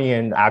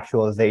Simondonian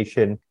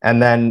actualization.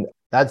 And then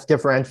that's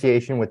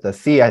differentiation with the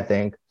C, I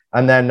think.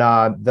 And then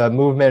the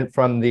movement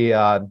from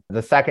the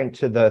second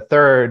to the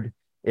third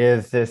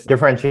is this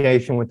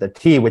differentiation with the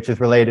T, which is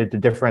related to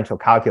differential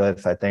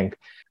calculus, I think.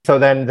 So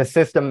then the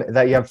system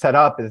that you have set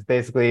up is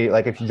basically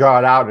like, if you draw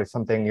it out or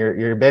something,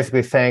 you're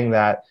basically saying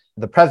that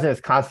the present is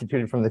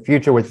constituted from the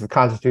future, which is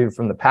constituted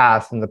from the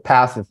past, and the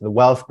past is the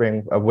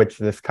wellspring of which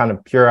this kind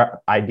of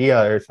pure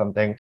idea or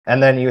something.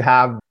 And then you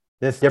have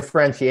this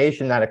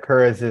differentiation that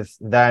occurs is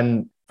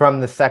then from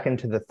the second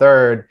to the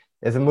third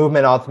is a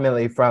movement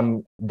ultimately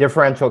from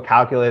differential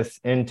calculus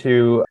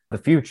into the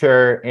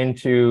future,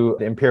 into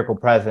the empirical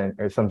present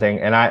or something.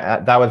 And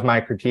that was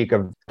my critique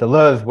of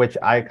Deleuze, which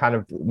I kind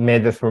of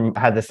made this from,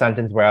 had the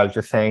sentence where I was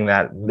just saying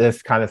that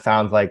this kind of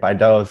sounds like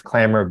Baideau's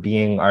clamor of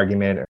being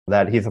argument,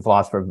 that he's a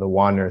philosopher of the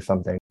one or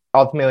something.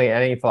 Ultimately,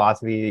 any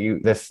philosophy,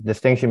 this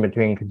distinction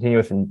between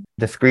continuous and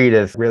discrete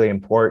is really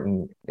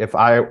important. If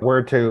I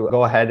were to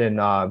go ahead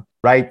and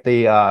write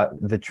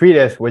the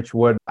treatise, which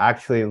would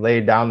actually lay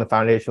down the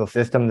foundational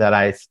system that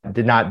I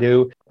did not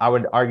do, I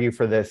would argue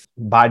for this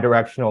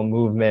bidirectional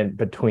movement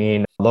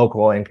between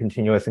local and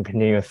continuous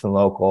and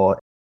local.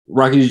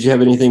 Rocky, did you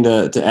have anything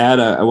to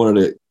add? I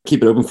wanted to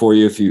keep it open for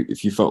you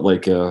if you felt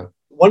like...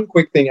 One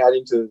quick thing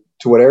adding to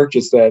what Eric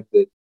just said,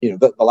 that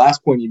the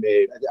last point you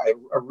made,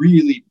 a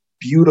really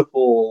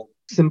beautiful,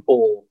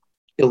 simple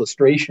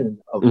illustration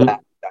of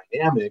that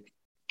dynamic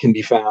can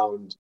be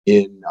found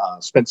in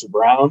Spencer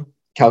Brown,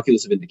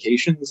 Calculus of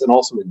Indications, and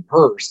also in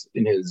Peirce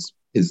in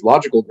his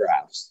logical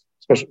graphs,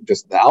 especially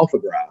just the alpha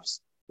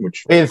graphs.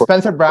 Which is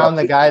Spencer Brown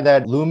the guy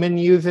that Luhmann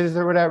uses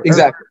or whatever?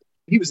 Exactly.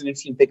 He was an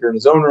interesting thinker in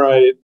his own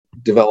right,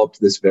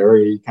 developed this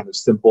very kind of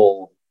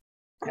simple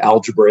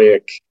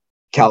algebraic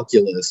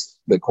calculus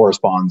that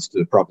corresponds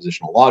to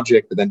propositional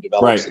logic, but then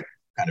develops a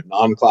kind of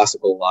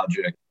non-classical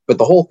logic. But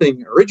the whole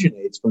thing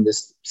originates from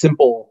this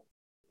simple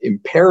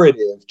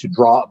imperative to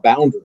draw a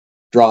boundary,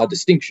 draw a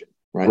distinction,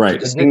 right? To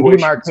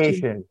distinguish,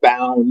 demarcation,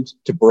 bound,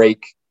 to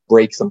break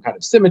some kind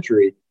of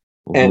symmetry.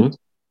 And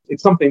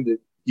it's something that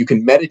you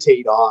can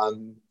meditate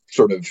on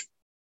sort of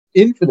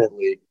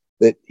infinitely,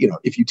 that,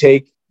 if you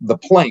take the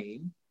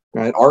plane,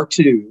 right,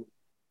 R2,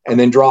 and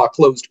then draw a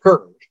closed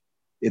curve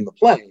in the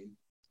plane,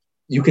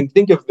 you can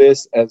think of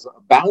this as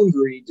a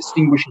boundary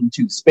distinguishing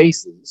two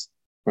spaces,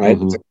 right?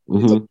 It's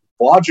a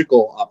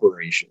logical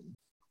operation.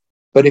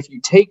 But if you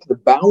take the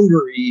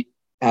boundary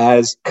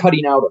as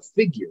cutting out a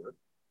figure,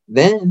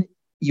 then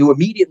you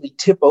immediately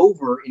tip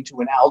over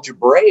into an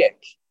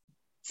algebraic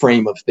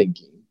frame of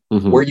thinking,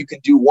 where you can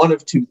do one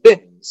of two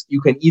things.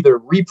 You can either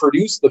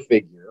reproduce the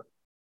figure,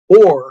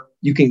 or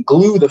you can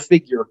glue the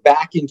figure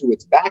back into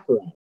its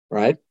background,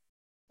 right?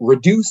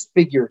 Reduce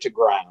figure to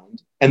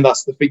ground, and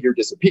thus the figure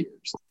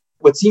disappears.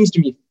 What seems to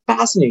me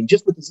fascinating,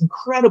 just with this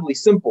incredibly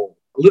simple,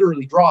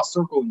 literally draw a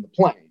circle in the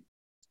plane,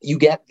 you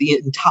get the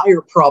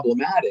entire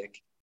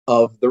problematic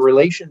of the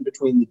relation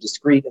between the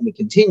discrete and the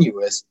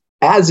continuous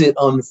as it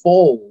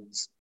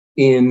unfolds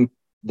in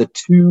the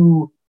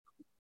two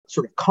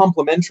sort of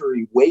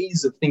complementary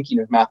ways of thinking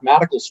of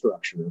mathematical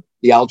structure,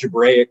 the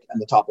algebraic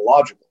and the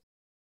topological.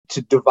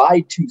 To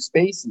divide two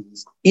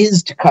spaces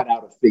is to cut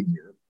out a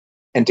figure,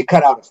 and to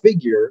cut out a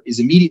figure is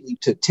immediately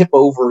to tip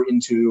over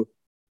into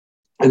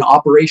an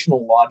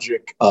operational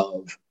logic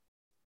of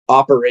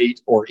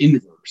operate or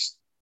inverse.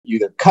 You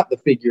either cut the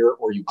figure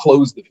or you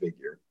close the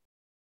figure.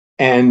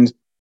 And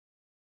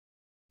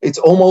it's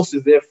almost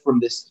as if from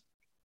this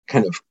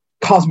kind of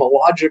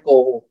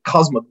cosmological,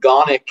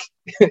 cosmogonic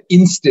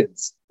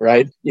instance,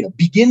 right?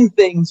 Begin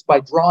things by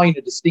drawing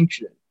a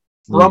distinction.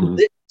 From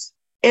this,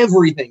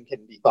 everything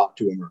can be thought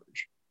to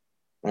emerge,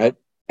 right?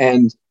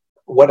 And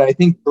what I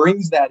think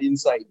brings that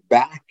insight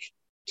back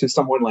to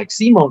someone like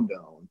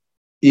Simondon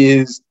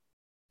is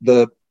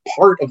the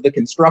part of the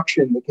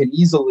construction that can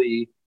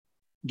easily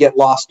get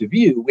lost to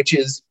view, which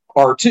is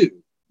R2,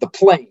 the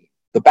plane,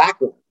 the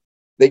background,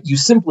 that you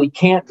simply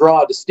can't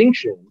draw a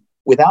distinction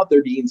without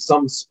there being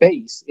some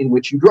space in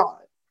which you draw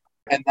it.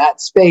 And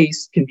that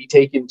space can be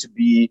taken to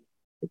be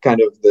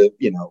kind of the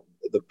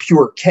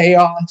pure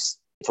chaos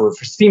For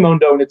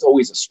Simondon, it's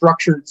always a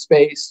structured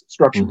space,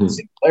 structured with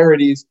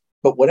singularities.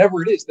 But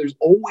whatever it is, there's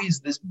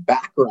always this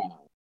background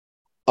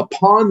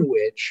upon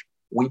which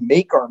we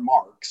make our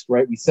marks,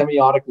 right? We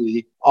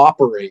semiotically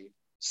operate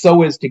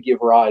so as to give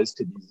rise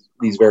to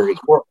these various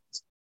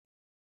worlds.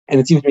 And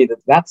it seems to me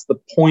that that's the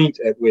point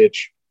at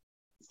which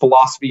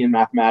philosophy and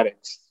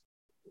mathematics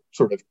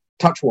sort of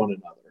touch one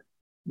another.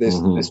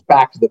 This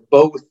fact that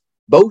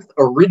both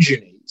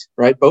originate,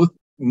 right? Both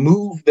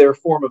move their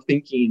form of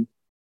thinking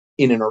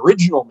in an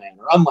original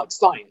manner, unlike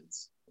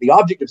science. The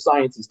object of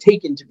science is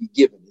taken to be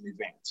given in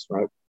advance,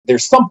 right?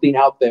 There's something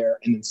out there,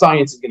 and then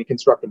science is going to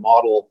construct a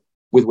model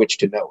with which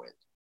to know it.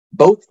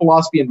 Both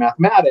philosophy and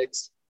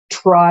mathematics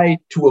try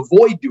to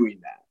avoid doing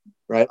that,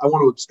 right? I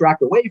want to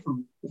abstract away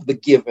from the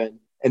given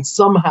and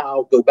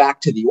somehow go back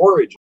to the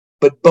origin.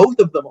 But both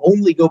of them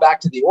only go back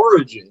to the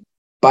origin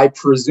by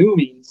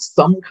presuming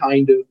some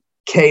kind of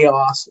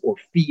chaos or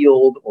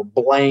field or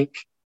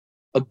blank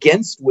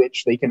against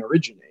which they can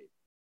originate.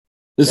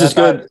 This is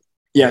good.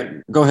 Yeah,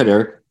 go ahead,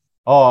 Eric.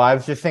 Oh, I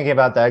was just thinking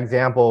about that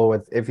example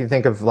with, if you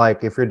think of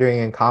like, if you're doing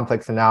in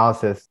complex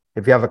analysis,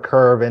 if you have a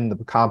curve in the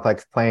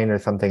complex plane or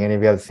something, and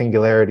if you have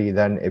singularity,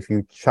 then if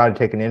you try to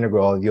take an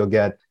integral, you'll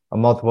get a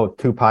multiple of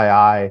 2 pi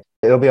I.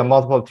 It'll be a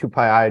multiple of 2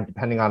 pi I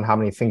depending on how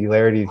many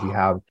singularities you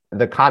have.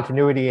 The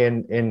continuity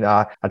in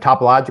a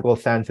topological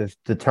sense is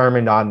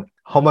determined on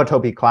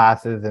homotopy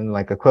classes and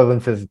like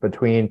equivalences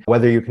between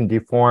whether you can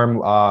deform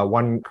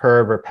one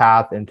curve or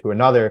path into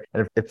another.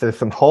 And if there's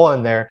some hole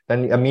in there,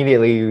 then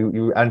immediately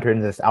you enter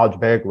into this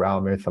algebraic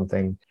realm or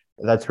something.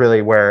 That's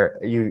really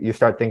where you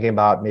start thinking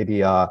about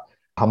maybe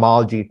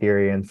homology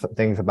theory and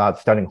things about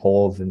studying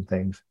holes and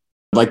things.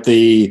 Like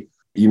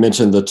you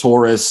mentioned the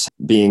torus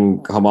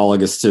being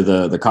homologous to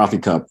the coffee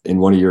cup in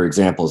one of your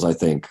examples, I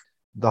think.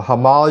 The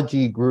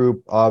homology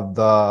group of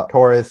the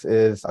torus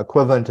is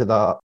equivalent to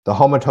the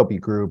homotopy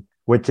group,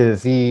 which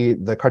is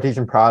the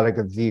Cartesian product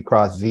of Z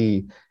cross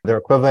Z. They're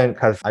equivalent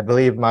because I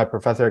believe my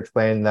professor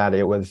explained that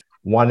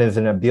one is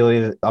an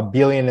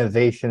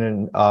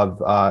abelianization of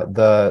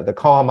the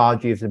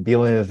cohomology is an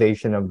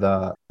abelianization of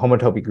the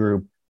homotopy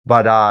group.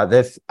 But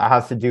this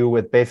has to do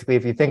with basically,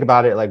 if you think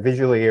about it like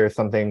visually or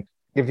something,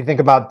 if you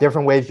think about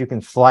different ways you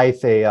can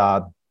slice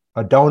a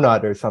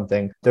donut or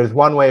something, there's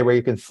one way where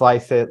you can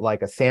slice it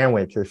like a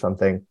sandwich or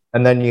something.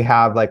 And then you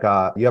have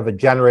a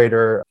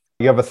generator,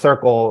 you have a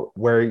circle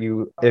where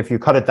if you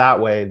cut it that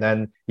way,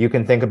 then you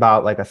can think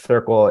about like a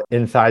circle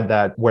inside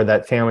that where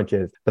that sandwich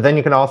is. But then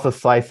you can also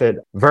slice it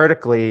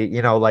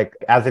vertically, like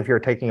as if you're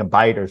taking a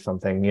bite or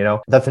something,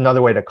 that's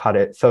another way to cut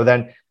it. So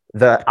then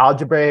the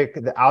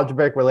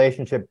algebraic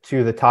relationship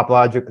to the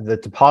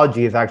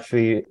topology is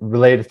actually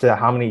related to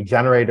how many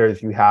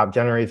generators you have,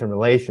 generators and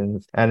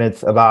relations. And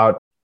it's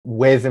about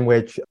ways in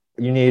which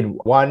you need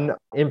one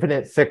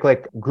infinite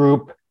cyclic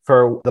group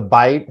for the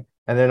bite,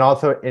 and then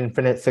also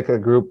infinite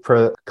cyclic group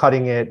for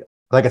cutting it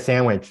like a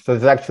sandwich. So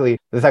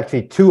there's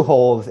actually two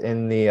holes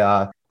in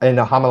a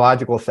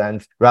homological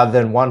sense rather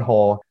than one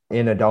hole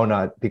in a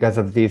donut because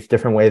of these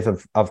different ways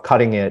of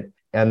cutting it.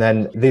 And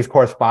then these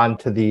correspond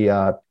to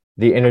the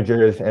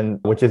integers, and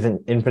which is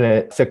an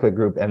infinite cyclic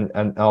group,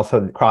 and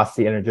also cross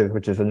the integers,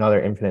 which is another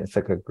infinite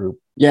cyclic group.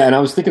 Yeah, and I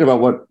was thinking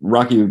about what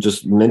Rocky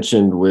just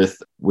mentioned with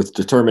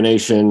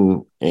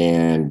determination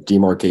and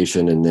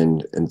demarcation,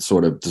 and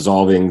sort of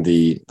dissolving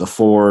the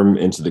form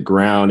into the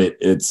ground.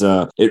 It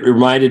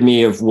reminded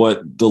me of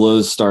what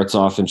Deleuze starts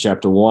off in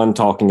chapter 1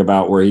 talking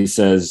about, where he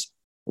says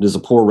it is a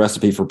poor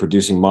recipe for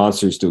producing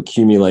monsters to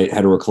accumulate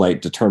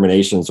heteroclite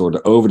determinations or to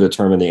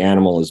overdetermine the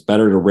animal. It's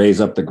better to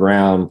raise up the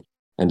ground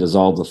and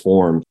dissolve the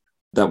form.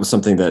 That was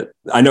something that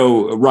I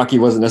know Rocky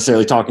wasn't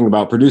necessarily talking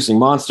about producing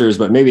monsters,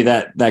 but maybe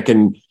that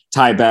can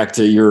tie back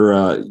to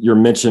your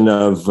mention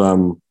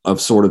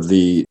of sort of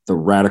the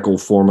radical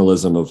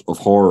formalism of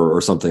horror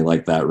or something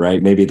like that,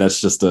 right? Maybe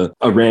that's just a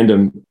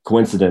random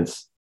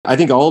coincidence. I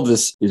think all of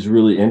this is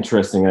really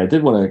interesting, and I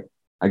did want to,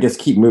 I guess,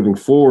 keep moving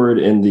forward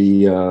in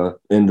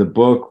the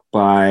book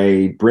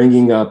by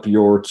bringing up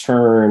your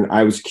turn.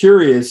 I was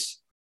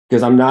curious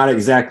because I'm not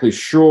exactly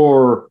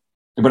sure.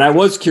 But I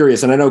was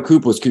curious, and I know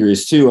Coop was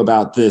curious too,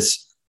 about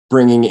this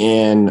bringing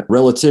in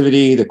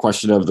relativity, the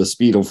question of the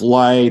speed of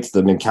light,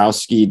 the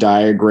Minkowski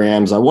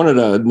diagrams. I wanted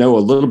to know a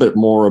little bit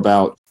more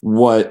about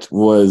what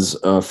was,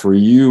 for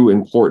you,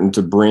 important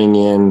to bring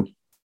in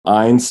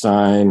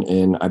Einstein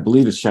in, I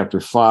believe it's chapter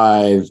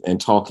 5, and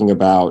talking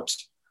about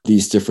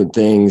these different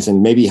things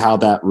and maybe how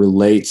that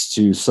relates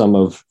to some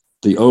of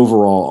the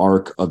overall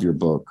arc of your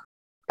book.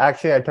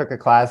 Actually, I took a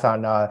class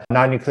on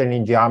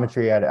non-Euclidean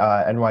geometry at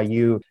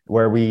NYU,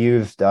 where we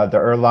used the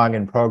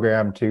Erlangen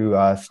program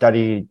to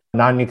study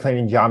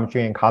non-Euclidean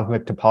geometry and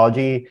cosmic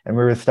topology, and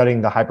we were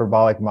studying the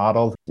hyperbolic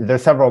models.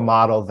 There's several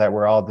models that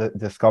were all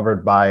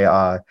discovered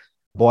by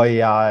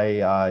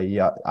Bolyai.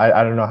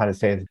 I don't know how to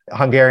say it.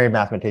 Hungarian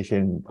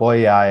mathematician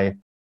Bolyai.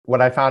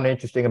 What I found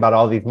interesting about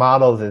all these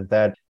models is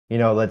that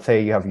let's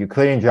say you have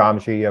Euclidean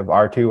geometry, you have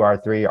R2,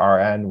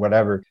 R3, Rn,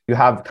 whatever. You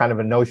have kind of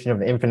a notion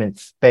of infinite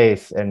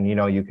space. And,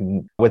 you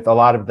can, with a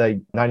lot of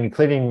the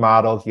non-Euclidean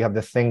models, you have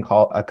this thing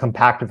called a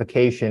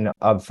compactification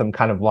of some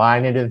kind of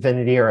line at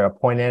infinity or a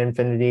point at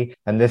infinity.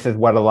 And this is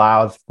what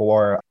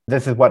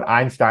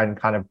Einstein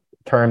kind of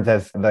terms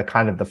as the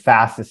kind of the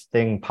fastest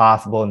thing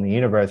possible in the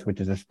universe,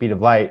 which is the speed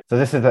of light. So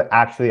this is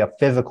actually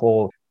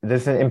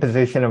this is an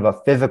imposition of a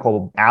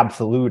physical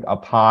absolute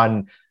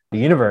upon the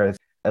universe,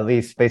 at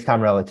least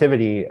space-time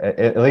relativity,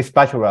 at least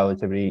special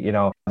relativity.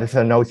 This is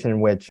a notion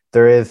in which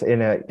there is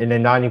in a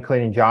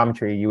non-Euclidean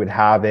geometry, you would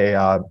have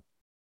a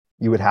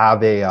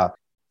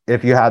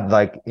if you had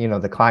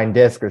the Klein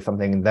disk or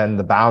something, then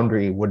the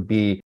boundary would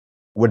be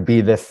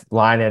this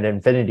line at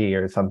infinity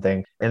or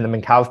something. In the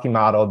Minkowski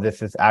model,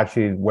 this is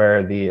actually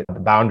where the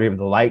boundary of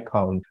the light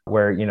cone,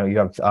 where, you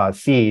have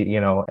C,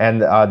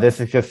 and this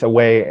is just a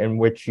way in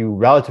which you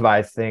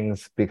relativize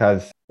things,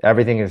 because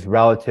everything is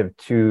relative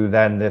to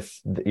then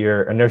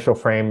your initial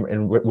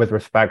frame with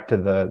respect to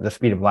the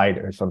speed of light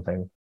or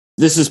something.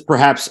 This is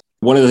perhaps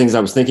one of the things I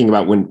was thinking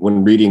about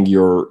when reading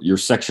your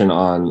section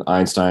on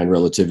Einstein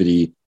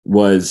relativity.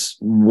 Was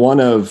one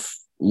of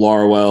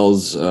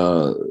Laruelle's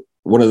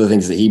one of the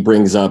things that he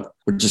brings up,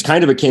 which is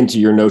kind of akin to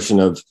your notion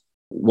of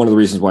one of the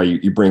reasons why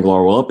you bring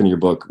Laruelle up in your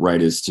book,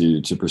 right, is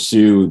to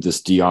pursue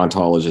this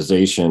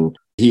deontologization.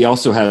 He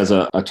also has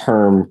a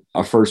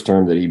first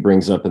term that he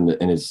brings up in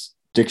his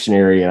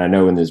dictionary, and I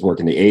know in his work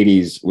in the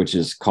 80s, which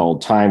is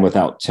called time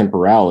without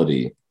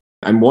temporality.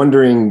 I'm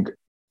wondering,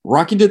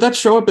 Rocky, did that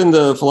show up in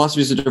the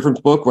Philosophies of Difference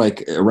book,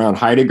 like around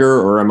Heidegger,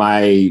 or am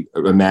I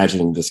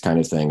imagining this kind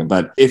of thing?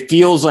 But it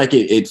feels like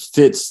it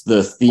fits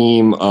the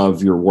theme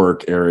of your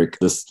work, Eric,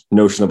 this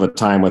notion of a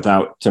time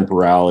without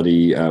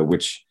temporality,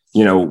 which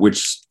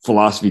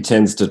philosophy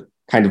tends to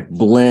kind of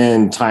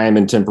blend time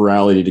and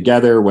temporality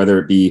together, whether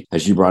it be,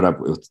 as you brought up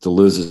with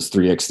Deleuze's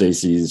 3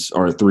 ecstasies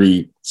or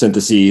 3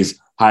 syntheses,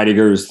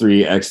 Heidegger's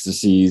 3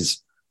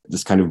 ecstasies,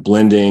 this kind of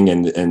blending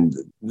and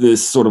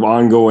this sort of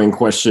ongoing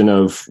question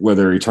of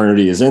whether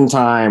eternity is in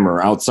time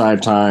or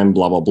outside time,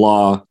 blah, blah,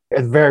 blah.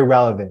 It's very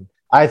relevant.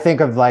 I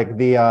think of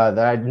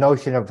the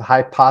notion of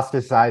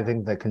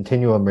hypostasizing the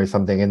continuum or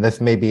something, and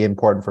this may be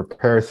important for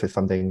Peirce or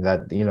something, that,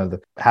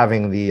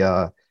 having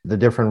the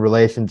different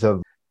relations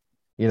of,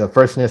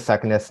 firstness,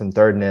 secondness, and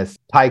thirdness,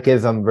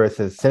 Pikeism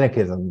versus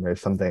Cynicism or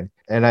something.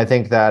 And I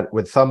think that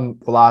with some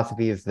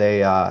philosophies, they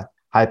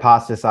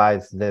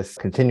hypostasize this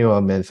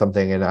continuum as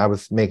something, and I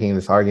was making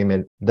this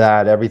argument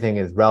that everything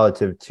is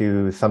relative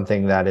to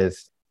something that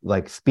is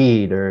like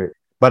speed,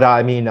 but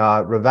I mean,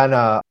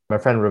 Ravenna, my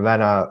friend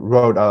Ravenna,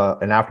 wrote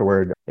an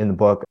afterword in the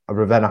book,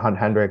 Ravenna Hunt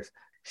Hendricks.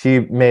 She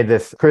made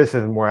this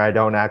criticism where I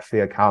don't actually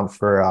account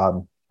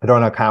for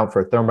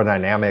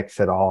thermodynamics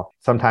at all.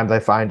 Sometimes I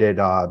find it,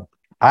 I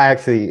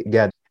actually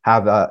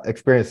have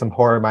experienced some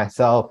horror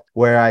myself,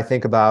 where I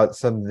think about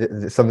some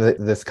of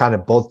this kind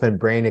of Boltzmann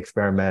brain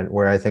experiment,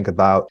 where I think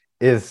about,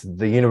 is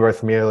the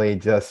universe merely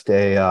just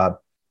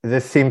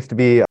this seems to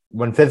be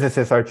when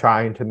physicists are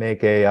trying to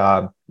make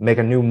a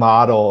new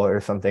model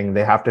or something,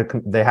 they have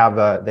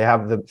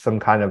some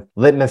kind of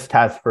litmus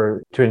test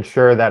to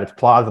ensure that it's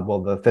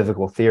plausible, the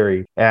physical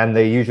theory, and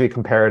they usually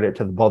compared it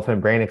to the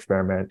Boltzmann brain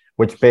experiment,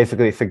 which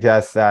basically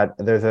suggests that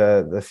there's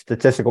the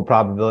statistical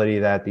probability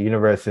that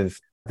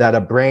that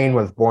a brain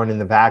was born in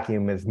the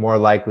vacuum is more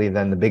likely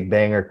than the Big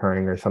Bang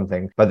occurring or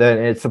something. But then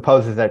it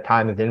supposes that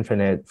time is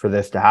infinite for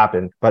this to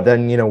happen. But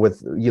then,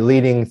 with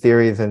leading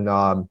theories in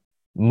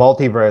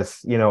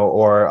multiverse,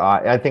 or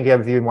I think I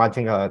was even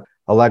watching a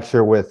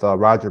lecture with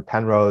Roger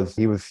Penrose.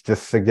 He was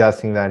just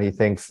suggesting that he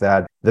thinks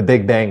that the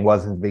Big Bang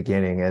wasn't the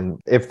beginning. And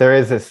if there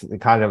is this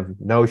kind of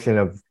notion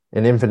of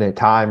an infinite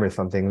time or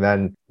something,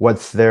 then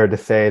what's there to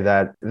say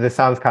that this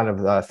sounds kind of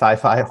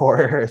sci-fi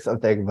horror or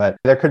something, but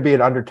there could be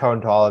an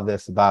undertone to all of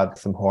this about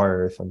some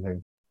horror or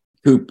something.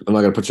 Coop, I'm not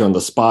going to put you on the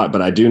spot,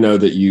 but I do know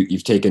that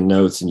you've taken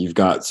notes and you've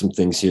got some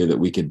things here that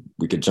we could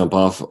jump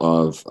off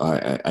of.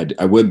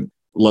 I would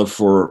love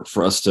for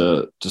us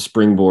to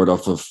springboard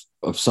off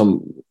of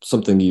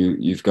something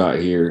you've got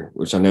here,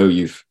 which I know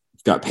you've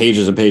got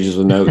pages and pages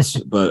of notes,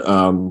 but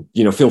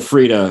feel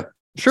free to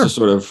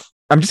sort of.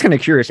 I'm just kind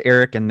of curious,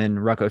 Eric, and then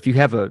Rocco, if you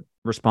have a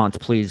response,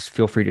 please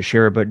feel free to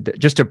share. But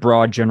just a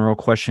broad general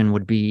question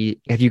would be,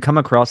 have you come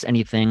across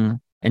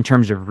anything in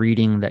terms of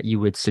reading that you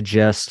would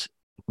suggest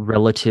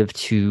relative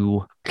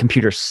to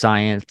computer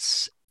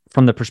science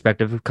from the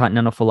perspective of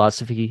continental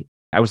philosophy?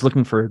 I was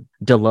looking for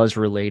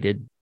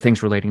Deleuze-related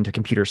things relating to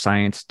computer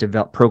science,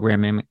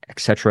 programming,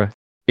 etc.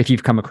 If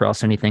you've come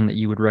across anything that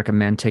you would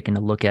recommend taking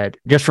a look at,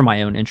 just for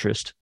my own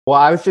interest. Well,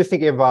 I was just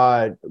thinking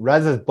of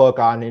Rez's book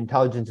on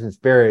intelligence and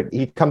spirit.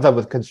 He comes up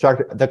with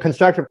constructive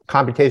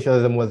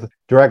computationalism was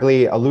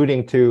directly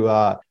alluding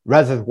to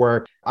Rez's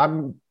work.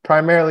 I'm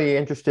primarily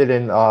interested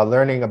in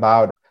learning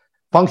about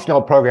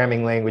functional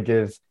programming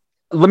languages.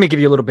 Let me give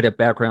you a little bit of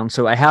background.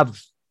 So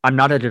I'm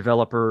not a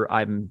developer.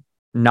 I'm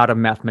not a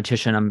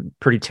mathematician. I'm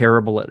pretty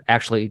terrible at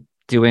actually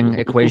doing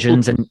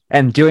equations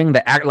and doing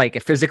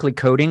the physically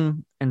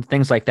coding and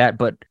things like that.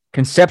 But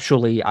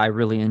conceptually, I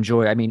really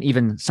enjoy. I mean,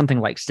 even something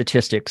like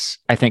statistics,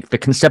 I think the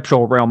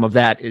conceptual realm of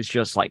that is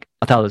just like,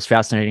 I thought it was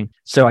fascinating.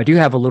 So I do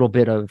have a little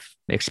bit of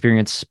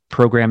experience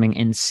programming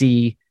in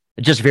C,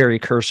 just very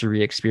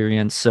cursory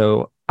experience.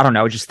 So I don't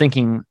know, just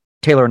thinking,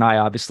 Taylor and I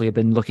obviously have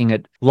been looking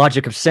at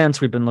logic of sense.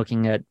 We've been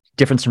looking at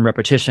difference in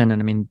repetition,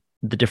 and I mean,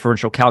 the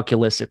differential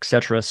calculus,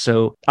 etc.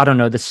 So I don't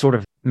know, this sort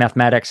of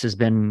mathematics has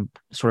been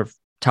sort of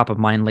top of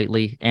mind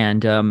lately.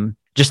 And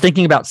just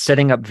thinking about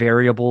setting up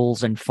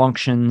variables and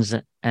functions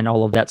and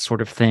all of that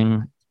sort of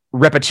thing,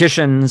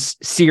 repetitions,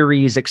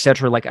 series,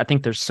 etc. Like, I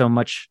think there's so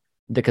much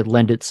that could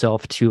lend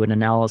itself to an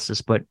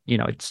analysis, but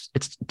it's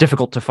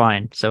difficult to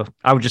find. So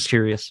I was just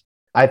curious.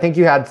 I think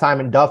you had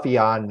Simon Duffy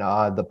on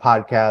the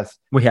podcast.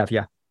 We have,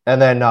 yeah. And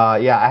then,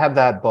 I have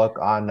that book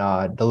on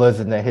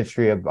Deleuze and the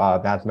history of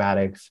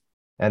mathematics.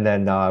 And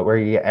then where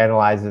he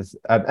analyzes,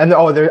 I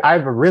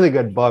have a really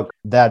good book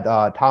that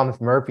Thomas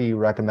Murphy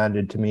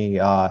recommended to me.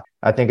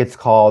 I think it's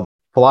called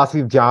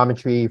Philosophy of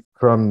Geometry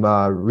from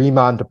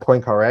Riemann to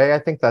Poincaré. I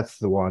think that's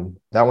the one.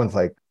 That one's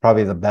like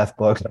probably the best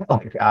book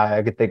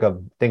I could think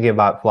of thinking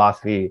about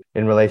philosophy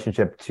in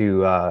relationship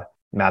to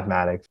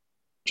mathematics.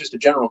 Just a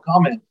general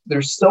comment,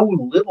 there's so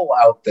little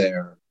out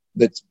there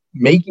that's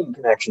making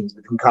connections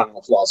between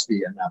continental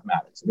philosophy and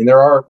mathematics. I mean,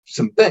 there are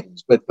some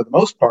things, but for the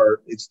most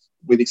part, it's,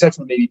 with the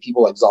exception of maybe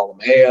people like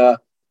Zalamea,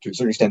 to a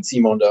certain extent,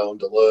 Simondon,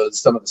 Deleuze,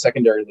 some of the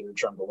secondary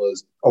literature on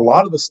Deleuze, a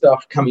lot of the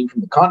stuff coming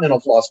from the continental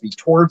philosophy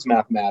towards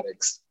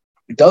mathematics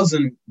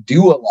doesn't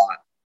do a lot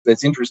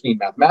that's interesting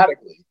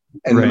mathematically.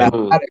 And the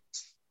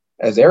mathematics,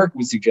 as Eric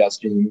was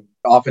suggesting,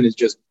 often is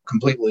just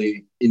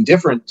completely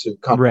indifferent to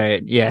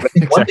Right, yeah, but I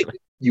think one thing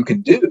you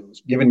can do,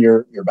 given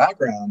your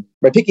background,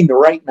 by picking the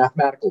right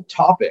mathematical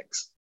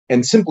topics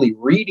and simply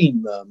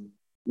reading them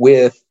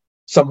with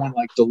someone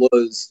like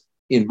Deleuze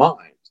in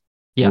mind,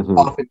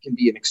 often can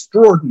be an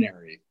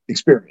extraordinary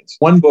experience.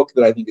 One book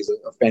that I think is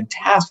a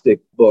fantastic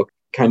book,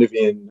 kind of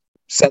in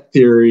set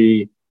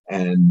theory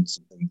and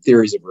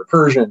theories of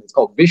recursion, it's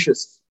called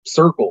Vicious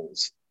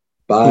Circles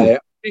by, I'm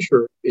pretty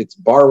sure it's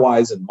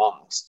Barwise and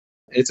Moss.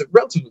 And it's I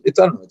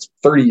don't know, it's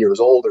 30 years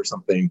old or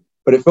something,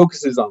 but it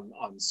focuses on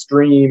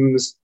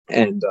streams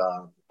and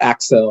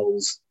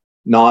accels,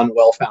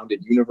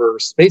 non-well-founded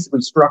universe,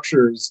 basically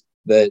structures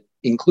that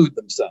include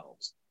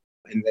themselves.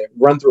 And they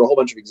run through a whole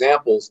bunch of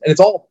examples, and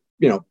it's all,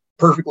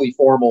 perfectly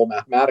formal,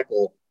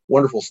 mathematical,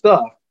 wonderful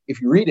stuff.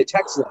 If you read a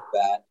text like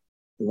that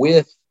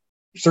with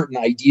certain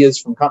ideas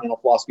from continental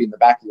philosophy in the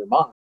back of your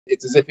mind,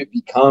 it's as if it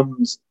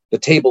becomes the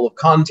table of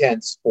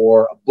contents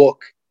for a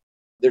book.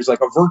 There's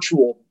like a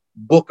virtual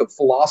book of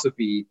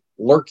philosophy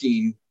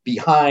lurking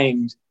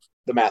behind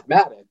the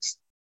mathematics.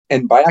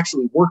 And by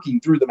actually working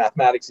through the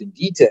mathematics in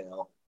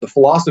detail, the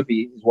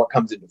philosophy is what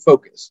comes into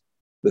focus.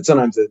 That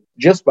sometimes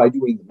just by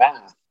doing the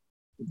math,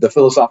 the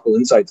philosophical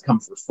insights come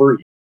for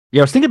free.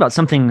 Yeah, I was thinking about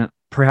something,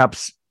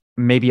 perhaps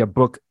maybe a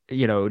book,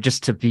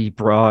 just to be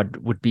broad,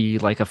 would be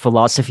like a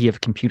philosophy of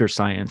computer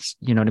science.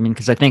 You know what I mean?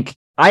 Because I think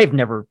I've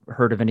never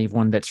heard of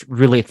anyone that's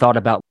really thought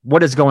about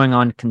what is going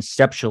on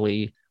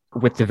conceptually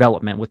with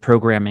development, with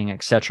programming,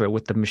 etc.,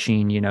 with the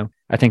machine.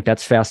 I think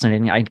that's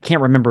fascinating. I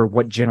can't remember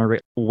what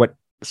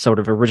sort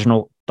of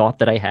original thought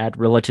that I had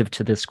relative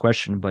to this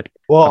question, but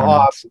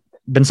it's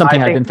been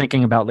something I've been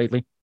thinking about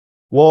lately.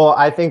 Well,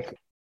 I think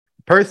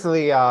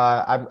personally,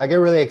 I get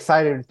really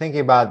excited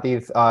thinking about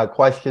these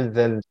questions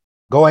and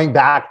going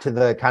back to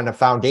the kind of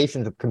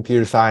foundations of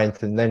computer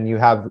science. And then you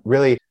have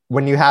really,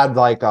 when you had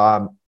like,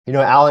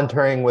 Alan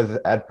Turing was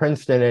at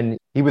Princeton and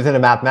he was in a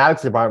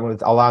mathematics department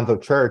with Alonzo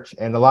Church,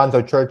 and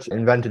Alonzo Church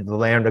invented the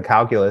lambda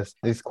calculus.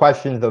 These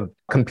questions of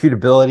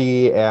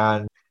computability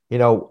and,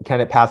 can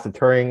it pass the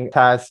Turing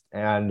test,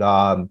 and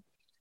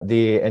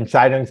the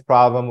Entscheidungs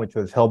problem, which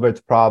was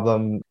Hilbert's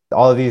problem.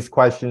 All of these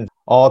questions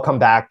all come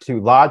back to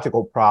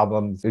logical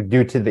problems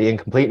due to the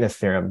incompleteness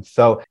theorem.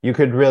 So you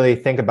could really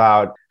think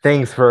about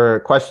things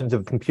for questions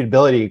of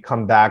computability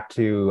come back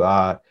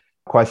to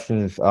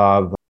questions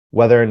of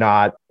whether or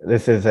not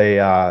this is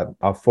a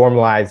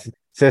formalized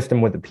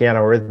system with the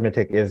piano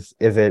arithmetic. Is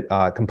it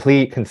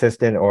complete,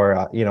 consistent,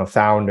 or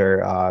sound,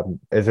 or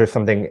is there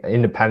something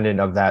independent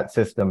of that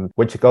system?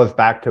 Which goes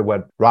back to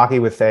what Rocky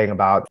was saying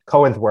about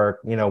Cohen's work,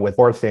 with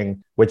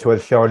forcing, which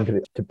was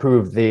shown to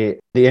prove the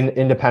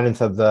independence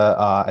of the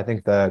I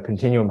think the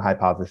continuum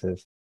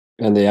hypothesis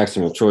and the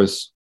axiom of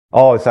choice.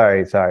 Oh,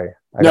 sorry.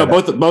 No,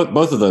 both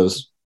of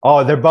those.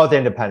 Oh, they're both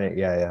independent.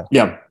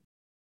 Yeah.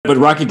 But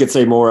Rocky could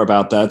say more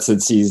about that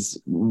since he's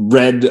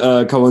read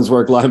Cohen's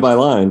work line by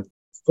line.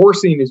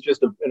 Forcing is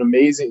just an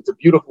amazing, it's a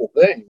beautiful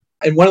thing.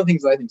 And one of the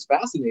things that I think is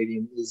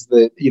fascinating is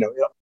that,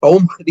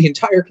 the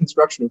entire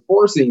construction of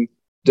forcing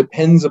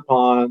depends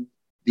upon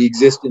the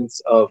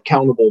existence of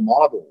countable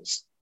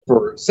models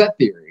for set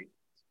theory,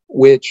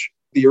 which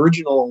the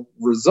original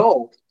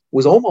result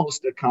was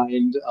almost a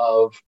kind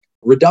of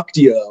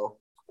reductio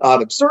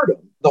ad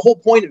absurdum. The whole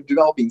point of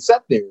developing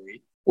set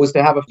theory was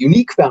to have a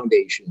unique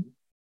foundation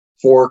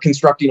for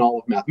constructing all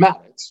of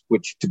mathematics,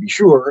 which, to be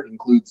sure,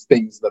 includes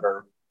things that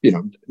are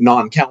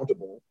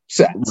non-countable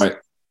sets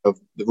of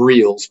the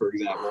reals, for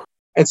example.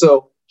 And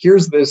so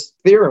here's this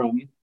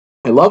theorem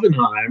by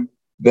Levenheim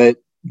that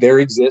there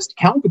exist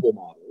countable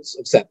models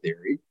of set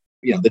theory.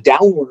 The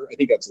downward, I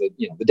think that's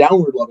the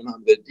downward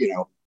Levenheim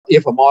that,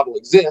 if a model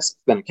exists,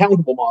 then a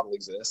countable model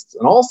exists.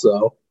 And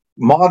also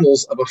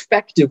models of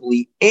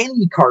effectively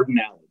any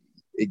cardinality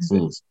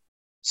exist.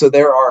 So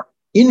there are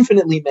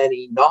infinitely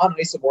many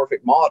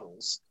non-isomorphic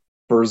models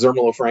for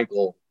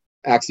Zermelo-Fraenkel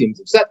axioms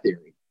of set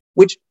theory,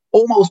 which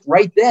almost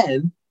right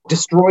then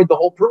destroyed the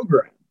whole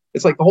program.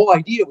 It's like the whole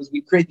idea was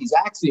we'd create these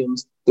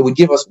axioms that would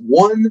give us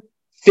one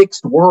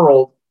fixed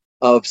world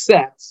of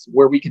sets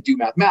where we could do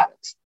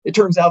mathematics. It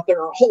turns out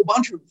there are a whole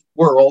bunch of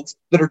worlds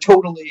that are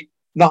totally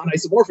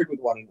non-isomorphic with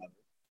one another.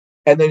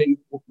 And then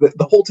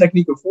the whole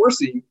technique of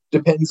forcing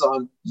depends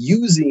on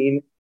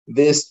using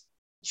this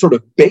sort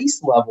of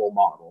base level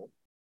model,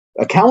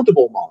 a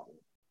countable model,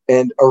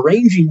 and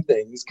arranging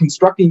things,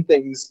 constructing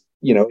things,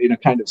 in a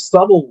kind of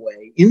subtle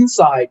way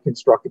inside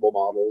constructible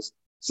models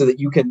so that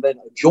you can then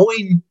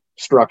join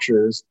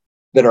structures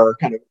that are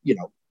kind of,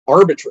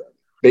 arbitrary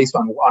based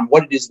on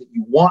what it is that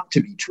you want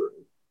to be true.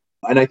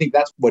 And I think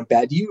that's what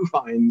Badiou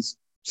finds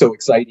so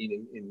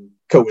exciting in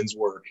Cohen's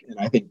work. And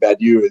I think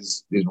Badiou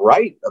is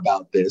right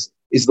about this,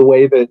 is the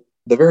way that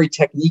the very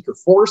technique of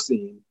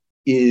forcing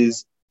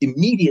is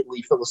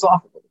immediately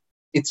philosophical.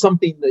 It's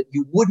something that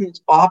you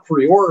wouldn't a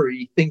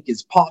priori think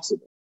is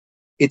possible.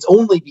 It's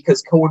only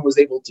because Cohen was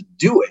able to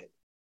do it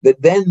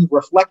that then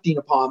reflecting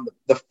upon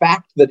the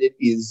fact that it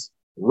is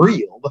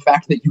real, the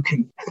fact that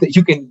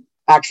you can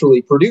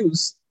actually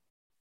produce,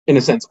 in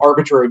a sense,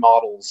 arbitrary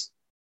models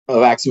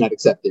of axiomatic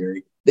set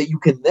theory, that you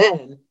can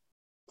then,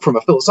 from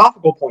a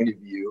philosophical point of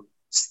view,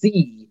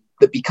 see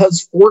that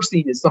because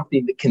forcing is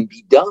something that can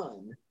be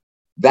done,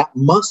 that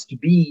must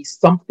be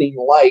something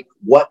like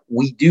what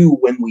we do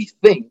when we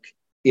think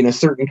in a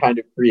certain kind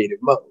of creative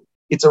mode.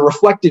 It's a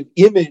reflective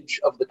image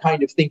of the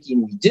kind of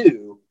thinking we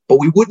do, but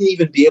we wouldn't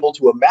even be able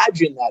to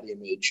imagine that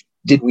image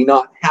did we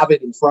not have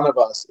it in front of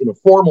us in a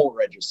formal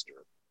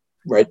register,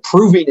 right?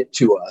 Proving it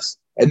to us,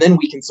 and then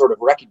we can sort of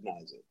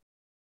recognize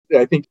it.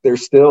 I think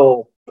there's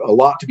still a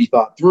lot to be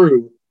thought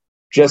through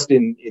just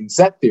in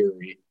set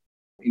theory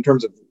in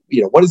terms of,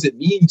 what does it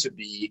mean to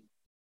be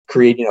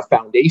creating a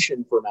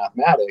foundation for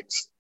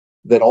mathematics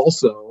that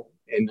also,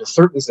 in a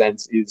certain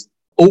sense, is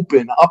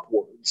open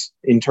upwards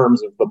in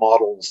terms of the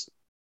models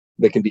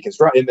that can be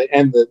constructed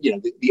and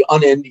the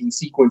unending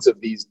sequence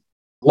of these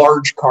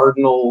large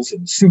cardinals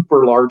and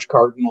super large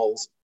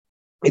cardinals.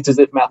 It's as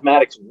if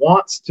mathematics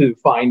wants to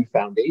find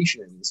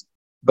foundations,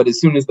 but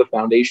as soon as the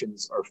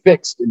foundations are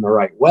fixed in the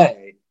right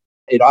way,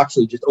 it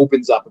actually just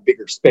opens up a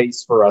bigger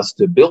space for us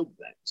to build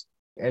things.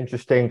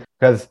 Interesting,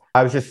 because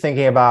I was just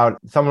thinking about,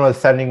 someone was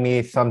sending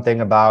me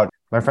something about,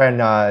 my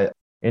friend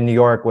in New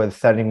York was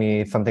sending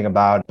me something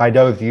about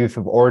Badiou's use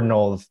of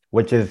ordinals,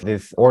 which is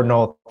this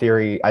ordinal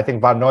theory. I think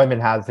von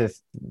Neumann has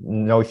this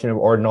notion of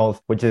ordinals,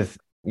 which is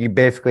you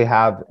basically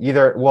have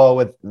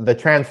with the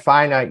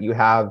transfinite,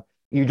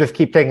 you just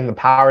keep taking the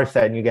power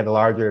set and you get a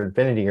larger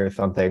infinity or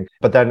something.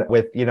 But then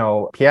with,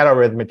 piano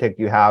arithmetic,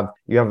 you have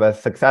a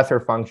successor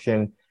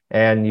function,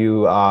 and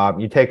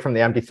you take from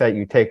the empty set,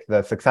 you take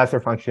the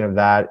successor function of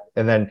that,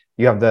 and then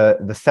you have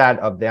the set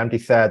of the empty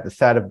set, the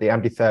set of the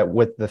empty set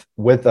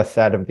with a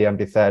set of the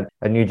empty set,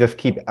 and you just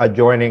keep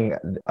adjoining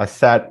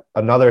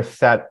another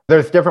set.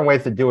 There's different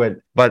ways to do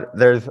it, but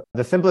there's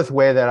the simplest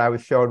way that I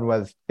was shown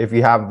was if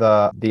you have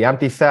the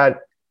empty set,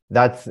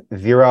 that's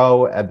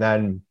 0, and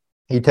then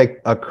you take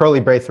a curly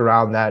brace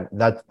around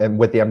and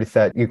with the empty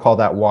set, you call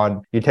that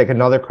 1. You take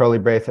another curly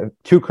brace and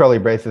 2 curly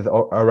braces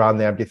around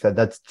the empty set,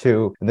 that's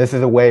 2. And this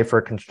is a way for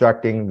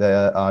constructing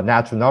the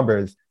natural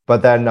numbers.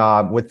 But then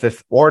with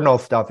this ordinal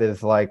stuff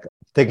is like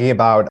thinking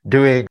about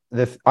doing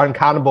this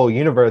uncountable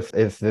universe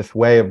is this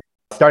way of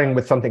starting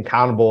with something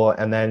countable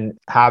and then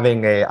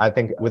having I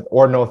think with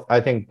ordinals,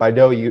 I think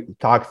Badiou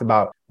talks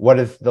about what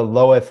is the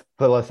lowest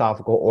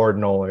philosophical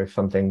ordinal or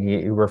something.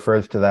 He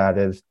refers to that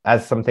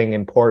as something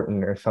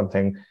important or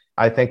something.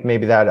 I think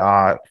maybe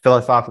that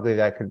philosophically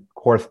that could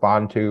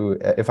correspond to,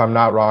 if I'm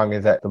not wrong,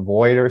 is that the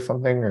void or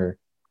something? Or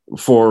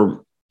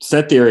for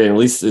set theory, at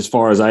least as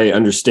far as I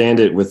understand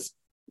it,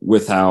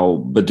 with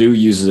how Badiou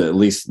uses it, at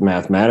least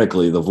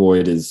mathematically, the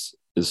void is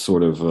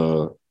sort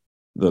of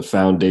the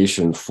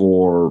foundation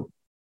for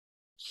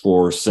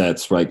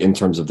sets, right, in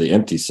terms of the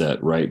empty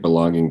set, right,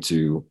 belonging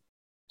to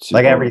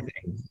like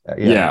everything.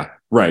 Yeah,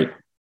 right.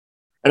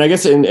 And I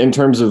guess in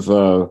terms of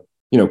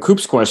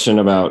Coop's question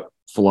about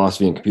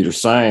philosophy and computer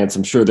science,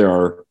 I'm sure there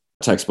are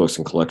textbooks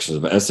and collections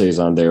of essays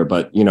on there,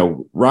 but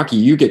Rocky,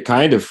 you get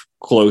kind of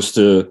close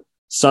to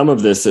some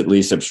of this, at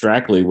least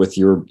abstractly, with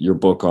your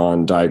book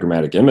on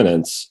diagrammatic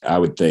immanence, I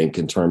would think,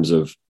 in terms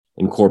of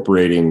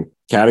incorporating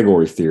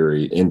category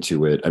theory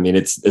into it. I mean,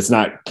 it's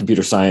not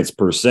computer science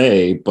per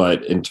se,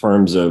 but in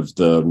terms of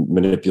the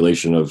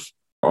manipulation of,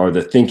 or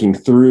the thinking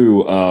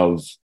through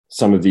of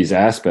some of these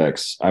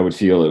aspects, I would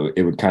feel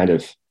it would kind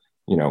of,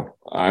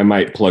 I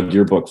might plug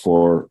your book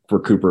for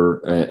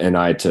Cooper and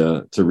I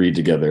to read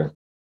together.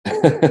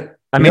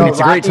 I You mean, know, it's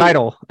a great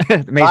title.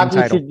 Amazing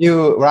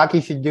title. Rocky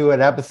should do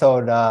an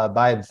episode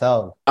by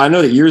himself. I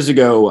know that years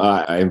ago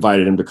I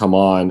invited him to come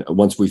on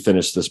once we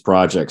finish this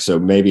project. So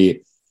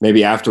maybe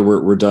after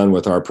we're done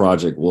with our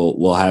project,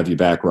 we'll have you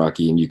back,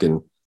 Rocky, and you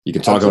can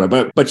talk about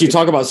it. But you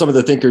talk about some of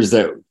the thinkers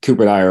that Coop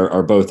and I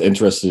are both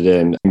interested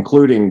in,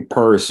 including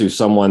Peirce, who's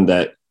someone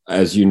that,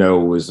 as you know,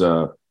 was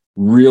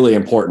really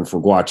important for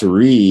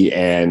Guattari,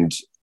 and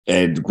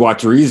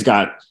Guattari's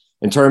got,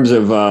 in terms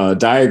of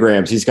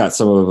diagrams, he's got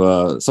some of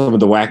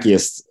the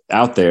wackiest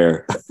out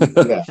there.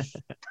 Yeah,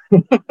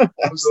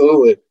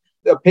 absolutely.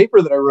 A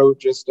paper that I wrote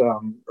just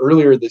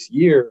earlier this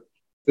year.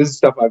 This is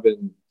stuff I've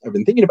been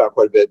thinking about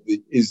quite a bit.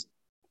 Is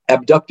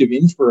abductive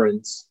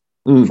inference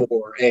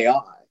for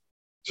AI.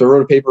 So I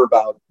wrote a paper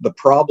about the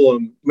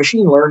problem,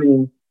 machine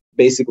learning,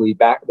 basically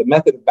the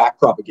method of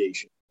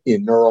backpropagation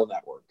in neural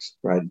networks.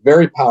 Right,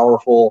 very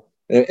powerful,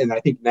 and I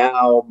think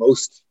now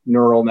most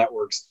neural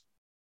networks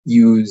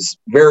use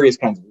various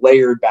kinds of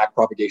layered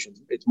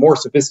backpropagations. It's more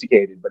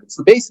sophisticated, but it's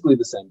basically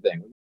the same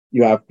thing.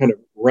 You have kind of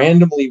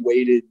randomly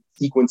weighted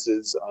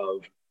sequences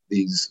of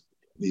these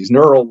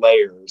neural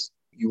layers.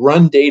 You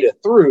run data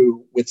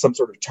through with some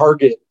sort of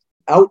target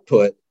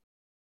output.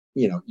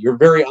 You're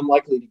very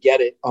unlikely to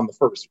get it on the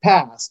first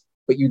pass,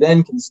 but you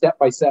then can step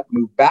by step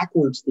move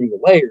backwards through the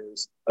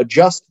layers,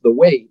 adjust the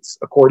weights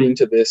according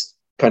to this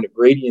kind of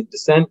gradient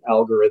descent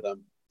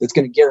algorithm that's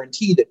going to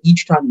guarantee that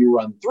each time you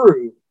run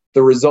through,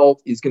 the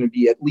result is going to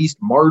be at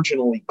least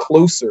marginally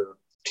closer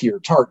to your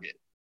target.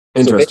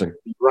 Interesting. So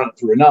if you run it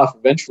through enough,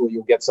 eventually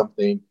you'll get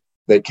something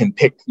that can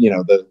pick,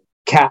 the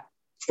cat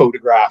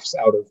photographs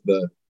out of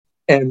the.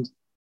 And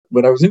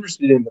what I was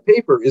interested in the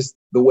paper is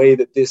the way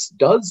that this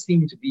does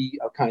seem to be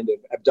a kind of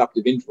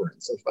abductive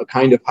inference, a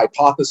kind of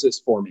hypothesis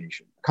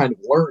formation, a kind of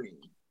learning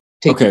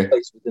taking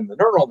place within the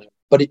neural net.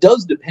 But it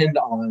does depend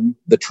on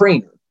the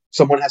trainer.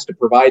 Someone has to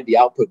provide the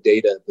output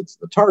data that's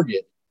the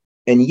target.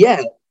 And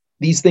yet,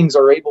 these things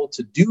are able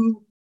to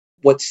do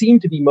what seem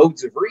to be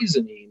modes of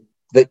reasoning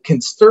that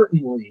can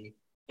certainly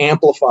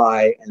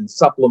amplify and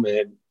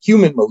supplement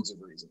human modes of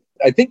reasoning.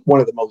 I think one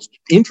of the most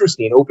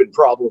interesting open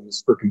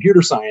problems for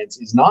computer science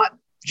is not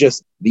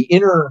just the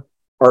inner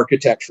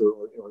architecture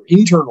or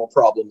internal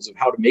problems of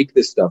how to make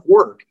this stuff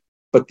work,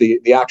 but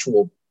the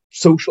actual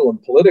social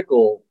and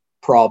political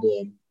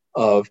problem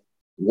of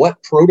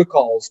what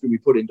protocols do we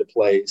put into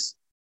place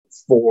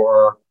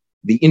for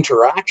the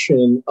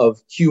interaction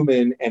of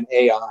human and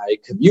AI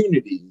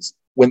communities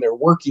when they're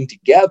working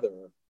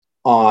together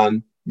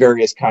on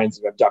various kinds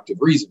of abductive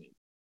reasoning.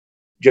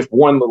 Just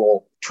one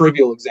little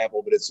trivial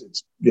example, but it's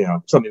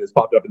something that's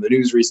popped up in the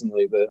news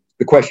recently,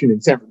 the question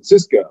in San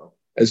Francisco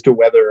as to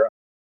whether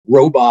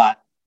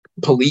robot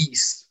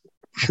police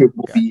should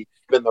be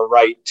given the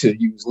right to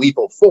use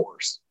lethal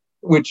force,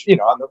 which,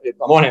 on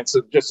one hand, is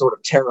just sort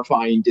of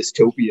terrifying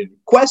dystopian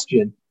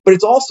question, but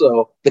it's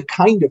also the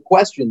kind of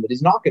question that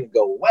is not going to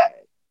go away.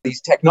 These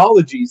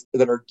technologies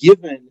that are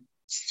given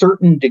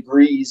certain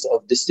degrees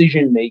of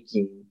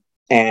decision-making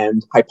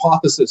and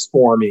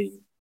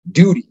hypothesis-forming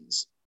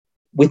duties,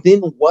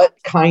 within what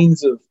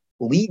kinds of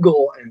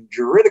legal and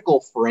juridical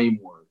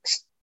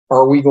frameworks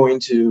are we going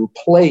to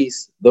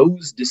place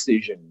those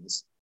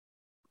decisions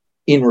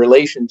in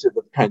relation to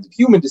the kinds of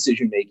human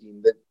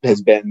decision-making that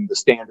has been the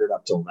standard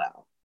up till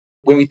now?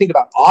 When we think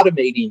about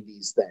automating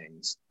these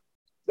things,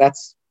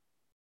 that's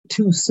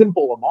too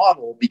simple a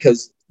model,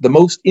 because the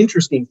most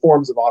interesting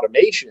forms of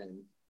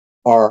automation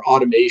are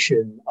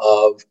automation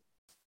of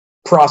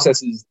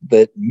processes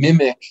that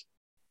mimic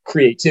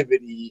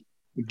creativity,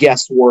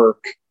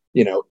 guesswork,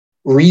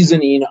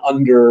 reasoning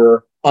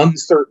under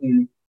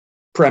uncertain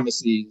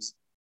premises,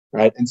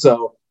 right? And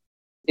so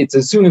it's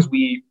as soon as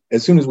we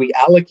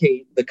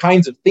allocate the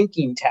kinds of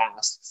thinking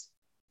tasks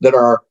that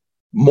are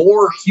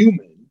more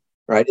human,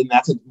 right, and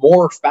that's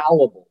more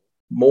fallible,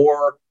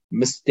 more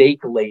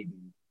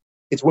mistake-laden,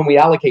 it's when we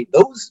allocate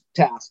those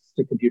tasks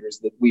to computers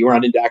that we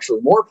run into actually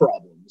more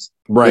problems.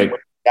 Right.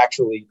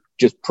 Actually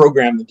just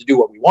program them to do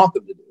what we want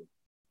them to do.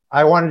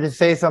 I wanted to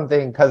say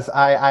something because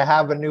I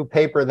have a new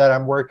paper that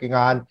I'm working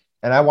on,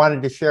 and I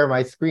wanted to share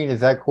my screen.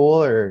 Is that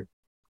cool? Or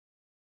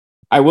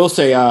I will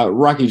say,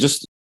 Rocky,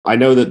 I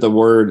know that the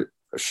word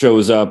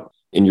shows up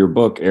in your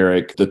book,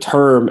 Eric, the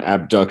term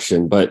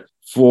abduction, but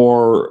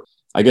for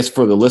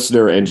the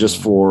listener and just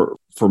for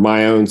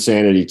my own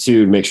sanity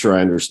too, to make sure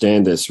I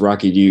understand this,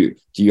 Rocky,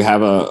 do you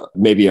have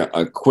maybe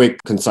a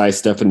quick,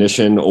 concise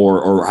definition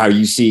or how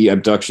you see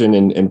abduction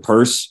in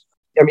Peirce?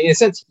 I mean, in a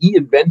sense, he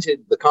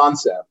invented the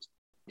concept.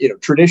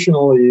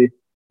 Traditionally,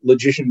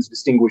 logicians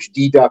distinguish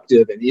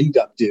deductive and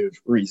inductive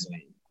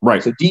reasoning.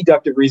 Right. So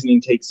deductive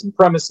reasoning takes some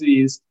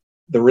premises.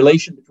 The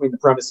relation between the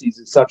premises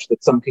is such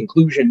that some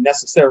conclusion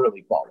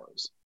necessarily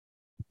follows,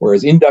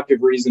 whereas inductive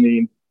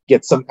reasoning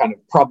gets some kind of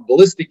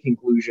probabilistic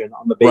conclusion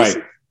on the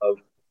basis of,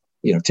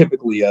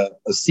 typically a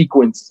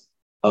sequence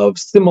of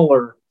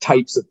similar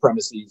types of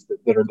premises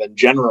that are then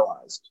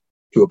generalized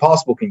to a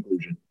possible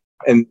conclusion.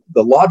 And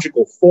the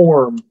logical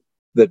form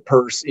that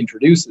Peirce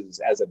introduces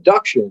as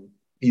abduction,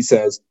 he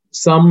says,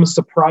 some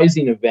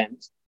surprising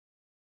event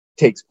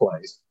takes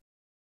place.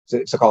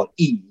 So call it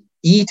E.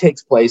 E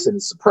takes place and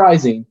is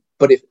surprising,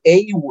 but if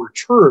A were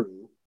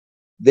true,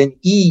 then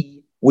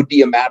E would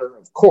be a matter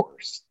of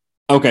course.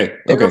 Okay.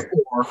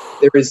 Therefore,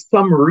 there is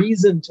some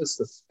reason to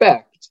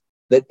suspect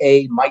that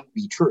A might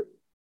be true.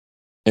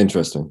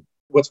 Interesting.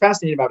 What's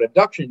fascinating about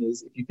induction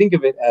is if you think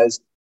of it as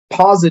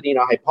positing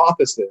a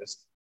hypothesis,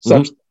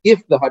 such that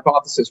if the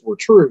hypothesis were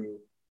true,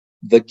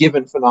 the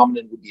given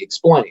phenomenon would be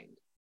explained.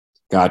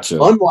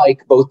 Gotcha.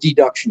 Unlike both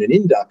deduction and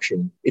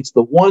induction, it's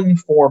the one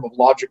form of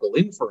logical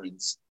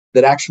inference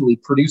that actually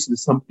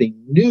produces something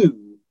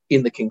new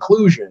in the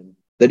conclusion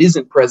that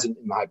isn't present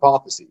in the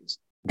hypotheses.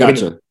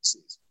 Gotcha.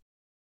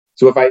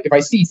 So if I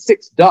see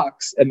 6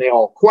 ducks and they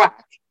all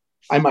quack,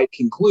 I might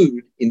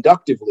conclude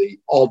inductively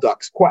all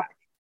ducks quack.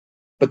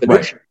 But the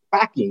notion of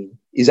quacking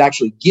is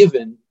actually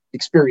given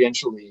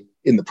experientially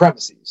in the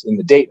premises, in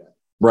the data.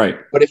 Right.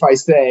 But if I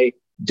say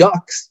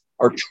ducks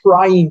are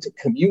trying to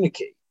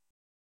communicate,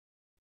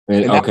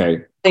 and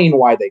explain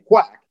why they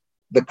quack,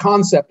 the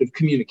concept of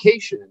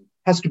communication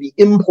has to be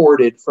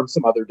imported from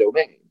some other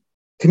domain.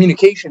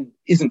 Communication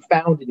isn't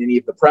found in any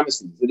of the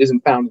premises. It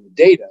isn't found in the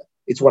data.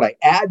 It's what I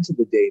add to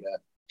the data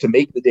to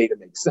make the data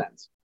make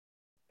sense.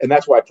 And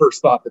that's why I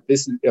first thought that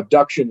this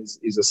abduction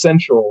is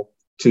essential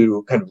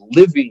to kind of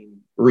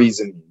living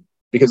reasoning,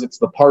 because it's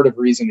the part of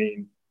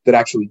reasoning that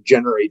actually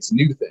generates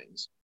new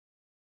things.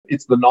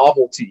 It's the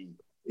novelty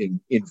in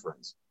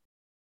inference.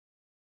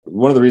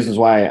 One of the reasons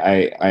why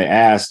I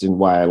asked and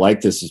why I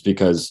like this is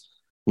because,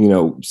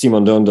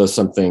 Simondon does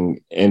something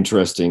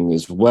interesting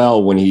as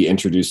well when he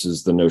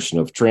introduces the notion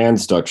of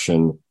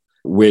transduction,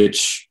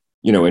 which,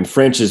 in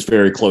French is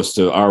very close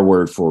to our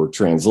word for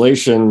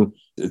translation.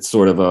 It's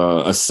sort of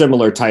a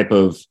similar type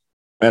of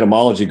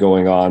etymology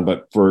going on,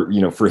 but for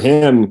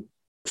him,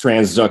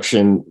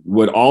 transduction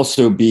would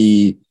also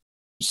be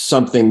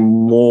something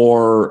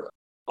more.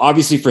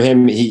 Obviously, for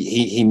him,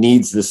 he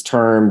needs this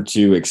term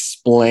to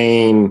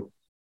explain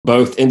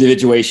both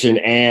individuation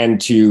and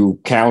to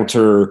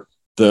counter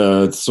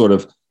the sort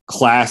of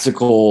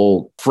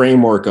classical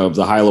framework of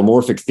the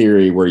hylomorphic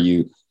theory, where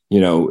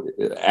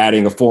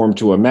adding a form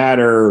to a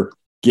matter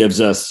gives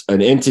us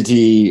an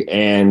entity.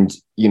 And,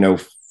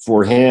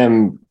 for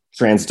him,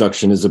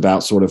 transduction is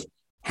about sort of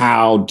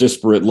how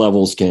disparate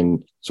levels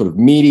can sort of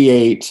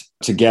mediate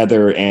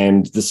together.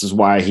 And this is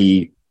why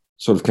he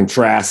sort of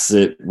contrasts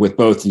it with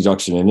both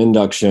deduction and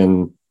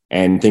induction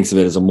and thinks of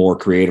it as a more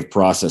creative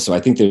process. So I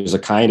think there's a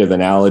kind of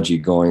analogy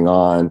going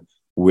on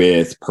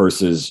with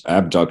Peirce's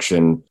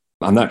abduction.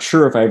 I'm not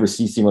sure if I ever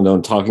see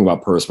Simondon talking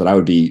about Peirce, but I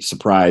would be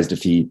surprised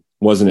if he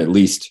wasn't at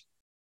least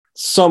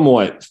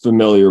somewhat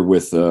familiar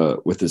with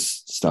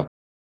this stuff.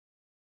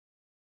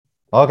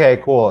 Okay,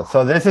 cool.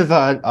 So this is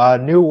a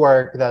new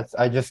work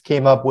I just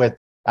came up with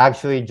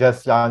actually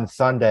just on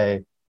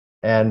Sunday.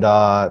 And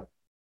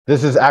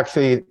this is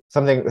actually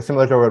something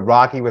similar to what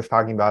Rocky was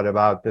talking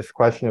about this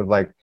question of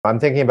I'm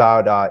thinking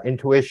about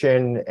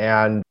intuition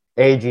and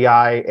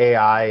AGI,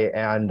 AI,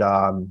 and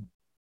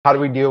how do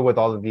we deal with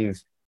all of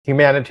these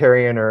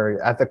humanitarian or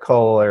ethical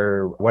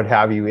or what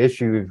have you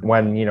issues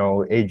when,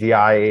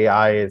 AGI,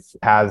 AI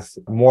has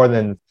more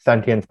than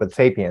sentience, but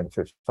sapience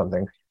or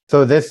something.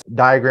 So this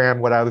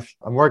diagram,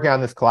 I'm working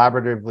on this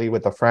collaboratively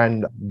with a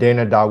friend,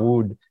 Dana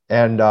Dawood.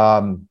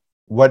 And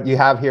what you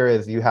have here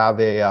is you have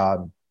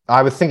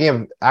I was thinking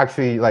of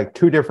actually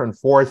 2 different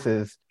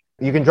forces.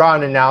 You can draw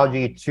an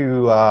analogy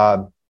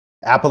to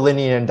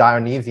Apollonian and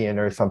Dionysian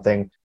or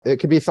something. It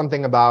could be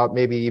something about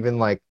maybe even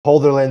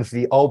Holderlin's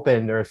The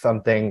Open or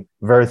something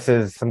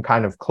versus some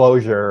kind of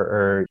closure.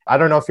 Or I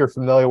don't know if you're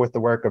familiar with the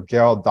work of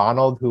Gerald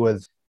Donald, who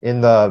was in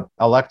the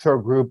electro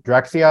group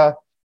Drexciya.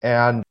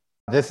 And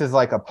this is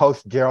a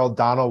post-Gerald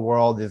Donald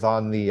world is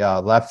on the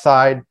left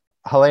side.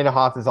 Helena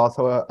Hoff is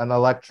also an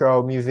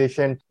electro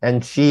musician.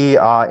 And she, in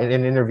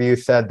an interview,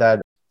 said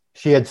that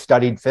she had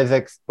studied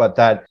physics, but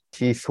that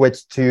she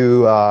switched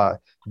to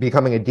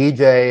becoming a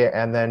DJ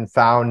and then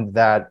found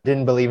that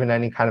didn't believe in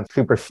any kind of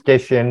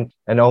superstition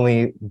and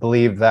only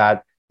believed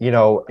that,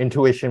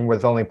 intuition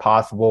was only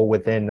possible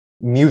within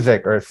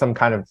music, or some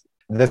kind of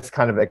this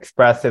kind of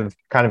expressive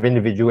kind of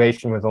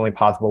individuation was only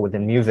possible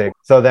within music.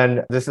 So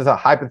then this is a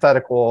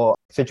hypothetical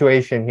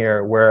situation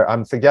here where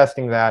I'm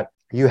suggesting that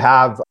you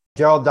have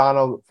Gerald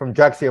Donald from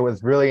Drexciya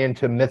was really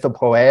into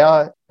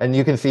mythopoeia. And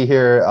you can see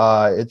here,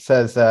 it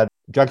says that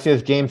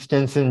Drexciya's James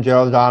Stinson and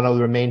Gerald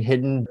Donald remain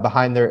hidden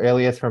behind their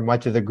alias for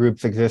much of the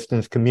group's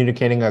existence,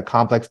 communicating a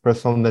complex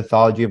personal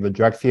mythology of a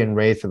Drexciyan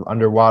race of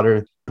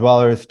underwater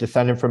dwellers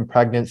descended from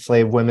pregnant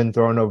slave women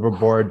thrown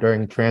overboard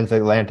during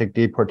transatlantic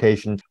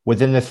deportation.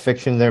 Within this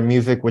fiction, their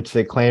music, which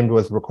they claimed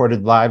was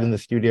recorded live in the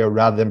studio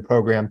rather than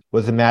programmed,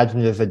 was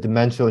imagined as a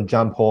dimensional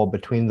jump hole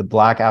between the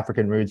Black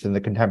African roots and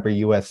the contemporary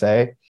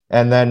USA.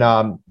 And then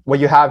what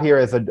you have here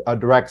is a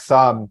direct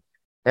sum.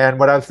 And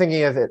what I was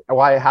thinking is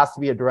why it has to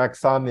be a direct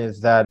sum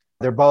is that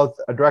they're both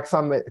a direct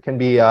sum. It can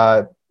be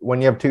when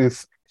you have 2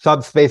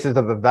 subspaces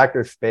of a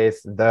vector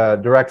space, the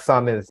direct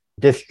sum is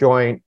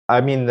disjoint. I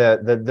mean,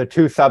 the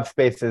 2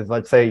 subspaces,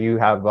 let's say you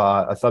have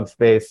a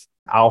subspace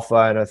alpha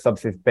and a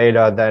subspace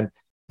beta, then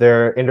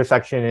their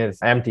intersection is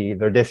empty,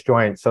 they're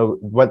disjoint. So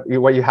what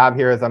you have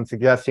here, as I'm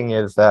suggesting,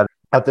 is that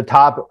at the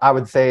top, I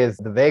would say, is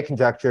the Weil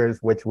conjectures,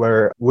 which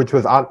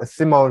was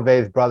Simone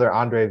Weil's brother,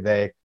 Andre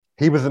Weil.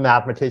 He was a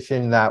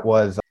mathematician that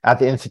was at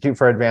the Institute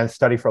for Advanced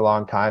Study for a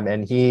long time,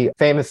 and he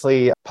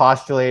famously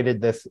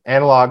postulated this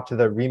analog to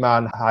the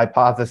Riemann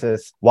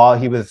hypothesis while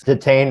he was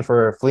detained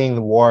for fleeing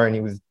the war, and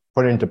he was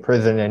put into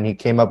prison, and he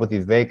came up with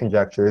these Weil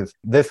conjectures.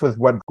 This was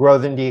what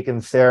Grothendieck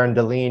and Serre and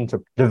Deligne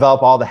to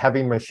develop all the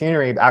heavy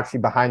machinery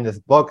actually behind this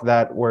book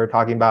that we're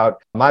talking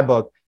about. My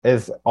book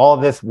is all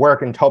of this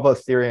work in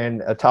topos theory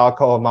and italic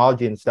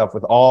cohomology and stuff,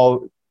 with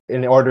all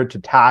in order to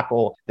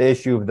tackle the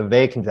issue of the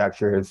Weil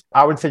conjectures.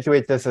 I would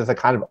situate this as a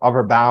kind of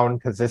upper bound,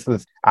 because this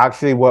was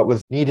actually what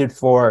was needed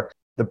for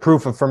the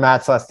proof of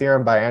Fermat's last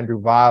theorem by Andrew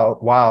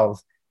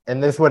Wiles.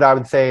 And this, what I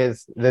would say,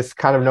 is this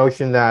kind of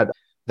notion that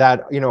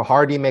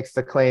Hardy makes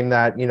the claim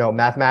that, real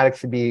mathematics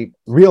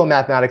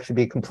should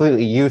be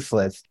completely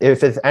useless.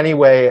 If it's any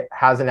way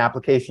has an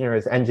application or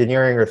is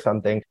engineering or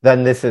something,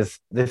 then this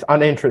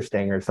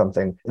uninteresting or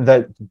something.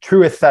 The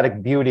true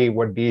aesthetic beauty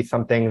would be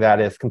something that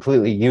is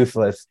completely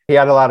useless. He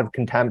had a lot of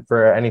contempt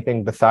for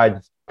anything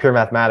besides pure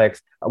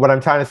mathematics. What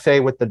I'm trying to say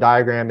with the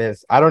diagram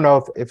is, I don't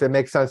know if it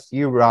makes sense to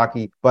you,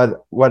 Rocky,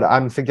 but what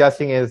I'm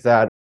suggesting is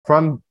that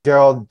from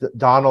Gerald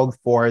Donald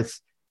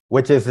force,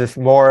 which is this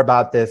more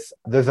about this,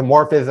 there's a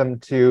morphism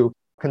to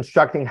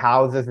constructing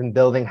houses and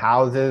building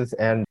houses.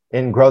 And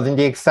in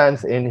Grothendieck's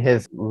sense, in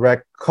his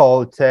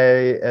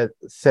Récolte et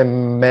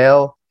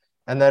Semelle.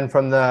 And then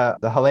from the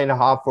Helena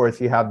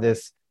Hofforce, you have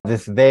this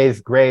vase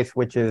grace,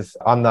 which is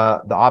on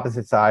the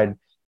opposite side.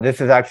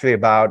 This is actually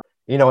about,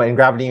 in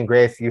Gravity and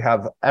Grace, you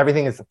have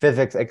everything is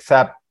physics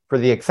except for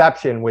the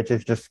exception, which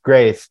is just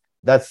grace.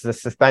 That's the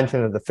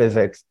suspension of the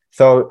physics.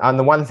 So on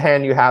the one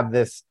hand, you have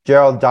this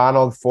Gerald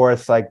Donald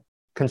force, like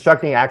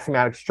constructing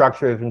axiomatic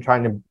structures and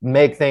trying to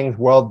make things,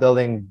 world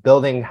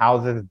building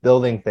houses,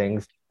 building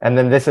things. And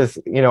then this is,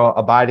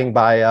 abiding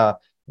by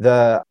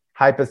the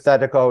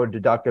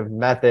hypothetico-deductive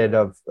method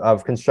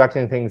of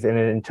constructing things in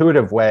an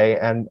intuitive way.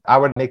 And I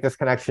would make this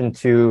connection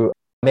to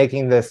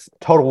making this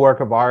total work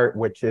of art,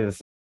 which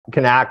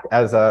can act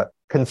as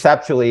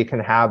conceptually can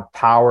have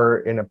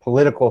power in a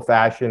political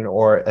fashion,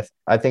 or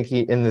I think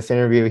in this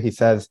interview, he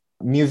says,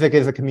 music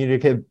is a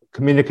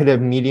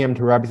communicative medium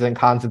to represent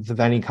concepts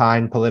of any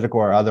kind, political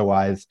or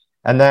otherwise.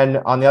 And then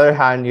on the other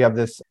hand, you have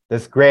this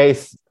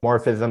grace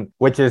morphism,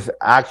 which is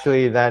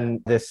actually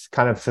then this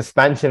kind of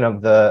suspension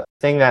of the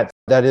thing that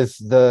is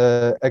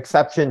the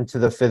exception to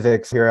the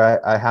physics.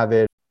 Here I have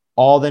it.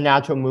 All the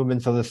natural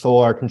movements of the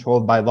soul are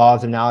controlled by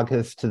laws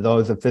analogous to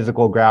those of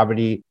physical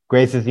gravity.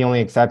 Grace is the only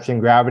exception.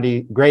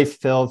 Grace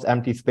fills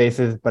empty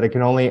spaces, but it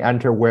can only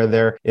enter where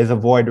there is a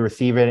void to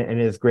receive it, and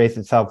it is grace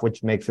itself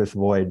which makes this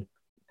void.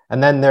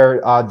 And then their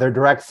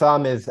direct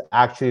sum is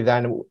actually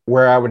then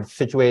where I would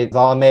situate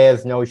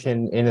Zalamea's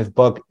notion in his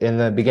book. In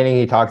the beginning,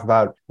 he talks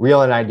about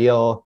real and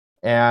ideal.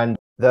 And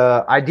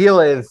the ideal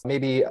is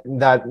maybe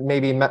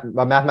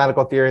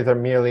mathematical theories are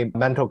merely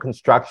mental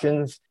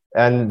constructions.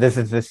 And this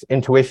is this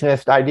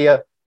intuitionist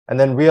idea. And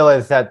then real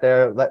is that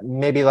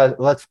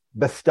let's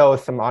bestow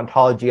some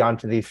ontology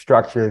onto these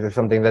structures, or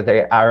something, that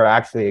they are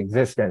actually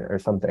existent or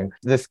something.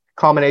 This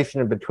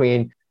combination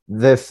between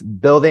this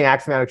building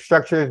axiomatic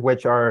structures,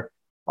 which are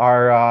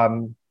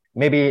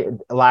maybe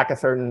lack a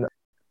certain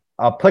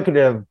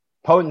applicative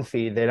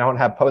potency. They don't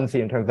have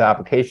potency in terms of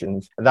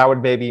applications. That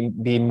would maybe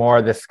be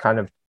more this kind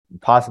of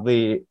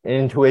possibly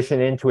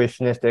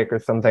intuitionistic or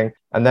something.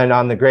 And then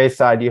on the Grace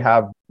side, you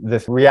have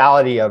this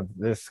reality of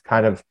this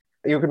kind of,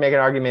 you could make an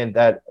argument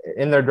that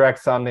in their direct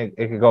sum, it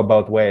could go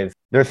both ways.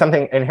 There's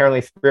something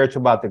inherently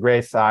spiritual about the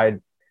Grace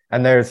side,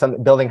 and there's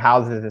some building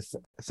houses is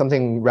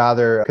something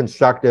rather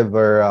constructive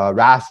or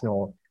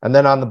rational. And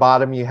then on the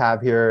bottom, you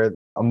have here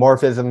a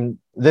morphism.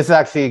 This is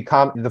actually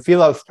the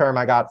philos term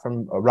I got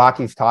from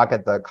Rocky's talk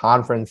at the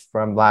conference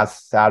from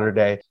last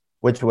Saturday,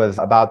 which was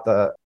about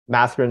the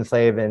master and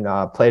slave in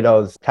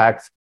Plato's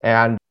text.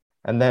 And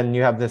then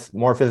you have this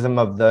morphism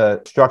of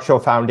the structural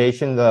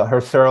foundation, the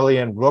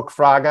Husserlian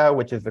Rückfrage,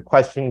 which is the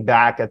questioning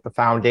back at the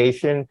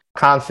foundation,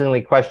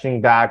 constantly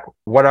questioning back,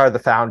 what are the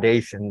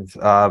foundations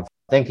of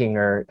thinking?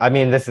 Or, I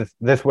mean, this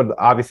would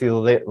obviously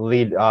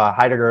lead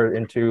Heidegger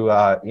into,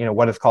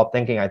 what is called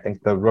thinking, I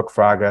think, the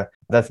Rückfrage.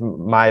 That's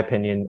my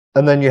opinion.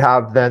 And then you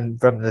have then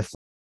from this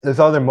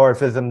other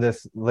morphism,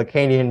 this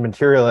Lacanian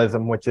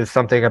materialism, which is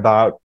something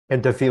about,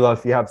 into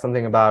philos, you have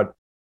something about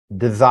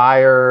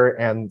desire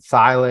and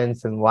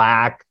silence and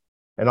lack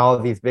and all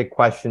of these big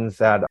questions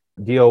that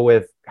deal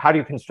with how do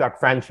you construct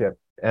friendship?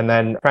 And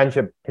then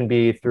friendship can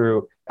be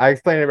through, I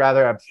explain it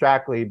rather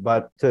abstractly,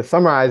 but to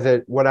summarize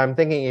it, what I'm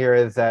thinking here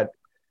is that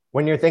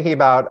when you're thinking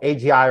about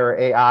AGI or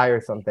AI or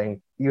something,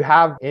 you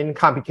have in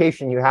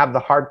computation, you have the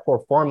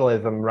hardcore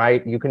formalism,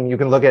 right? You can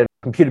look at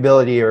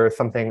computability or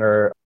something,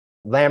 or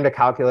lambda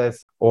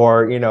calculus,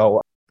 or,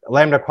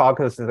 lambda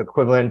calculus is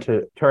equivalent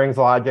to Turing's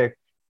logic.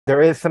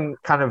 there is some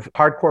kind of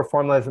hardcore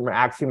formalism or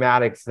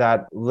axiomatics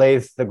that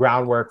lays the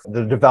groundwork for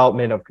the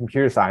development of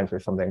computer science or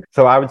something.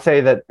 So I would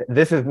say that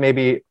this is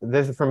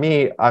for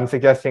me, I'm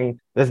suggesting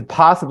this is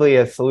possibly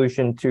a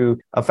solution to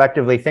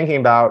effectively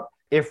thinking about,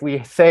 if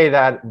we say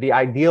that the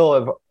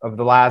ideal of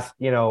the last,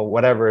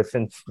 whatever,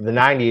 since the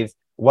 90s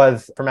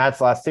was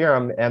Fermat's last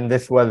theorem, and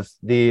this was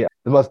the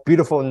most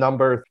beautiful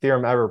number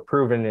theorem ever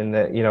proven in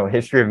the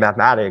history of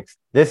mathematics.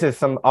 This is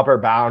some upper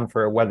bound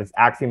for what is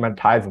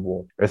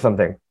axiomatizable or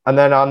something. And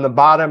then on the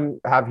bottom,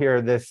 have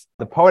here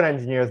the poet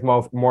engineer's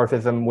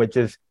morphism, which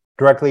is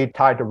directly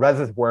tied to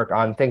Rez's work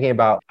on thinking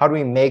about how do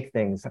we make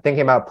things,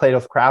 thinking about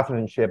Plato's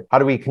craftsmanship, how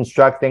do we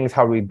construct things,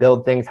 how do we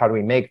build things, how do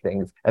we make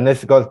things. And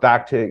this goes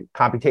back to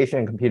computation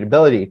and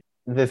computability.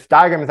 This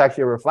diagram is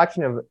actually a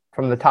reflection of,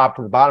 from the top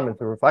to the bottom,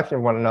 it's a reflection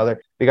of one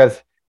another,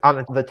 because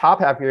on the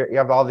top half you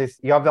have all these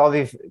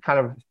kind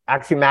of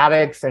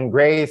axiomatics and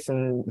grace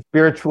and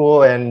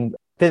spiritual and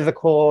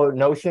physical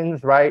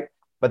notions, right?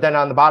 But then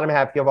on the bottom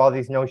half you have all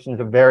these notions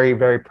of very,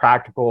 very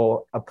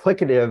practical,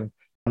 applicative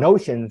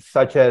notions,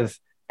 such as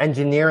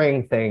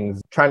engineering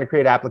things, trying to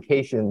create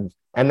applications.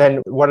 And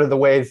then what are the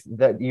ways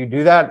that you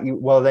do that?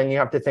 Then you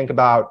have to think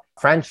about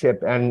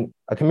friendship and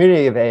a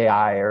community of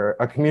AI, or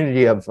a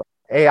community of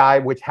AI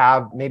which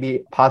have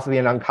maybe possibly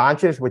an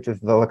unconscious, which is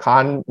the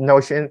Lacan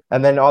notion.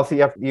 And then also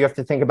you have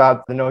to think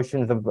about the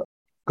notions of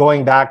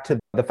going back to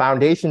the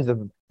foundations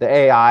of the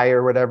AI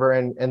or whatever,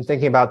 and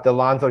thinking about the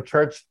Alonzo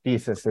Church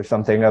thesis or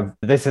something of,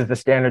 this is the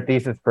standard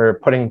thesis for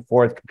putting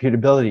forth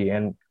computability.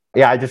 And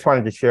yeah, I just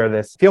wanted to share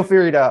this. Feel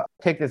free to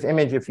take this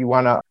image if you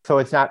want to, so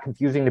it's not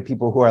confusing to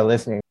people who are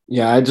listening.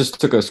 Yeah, I just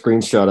took a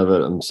screenshot of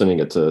it. I'm sending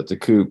it to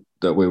Coop.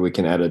 That way we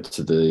can add it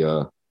to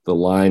the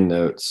line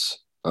notes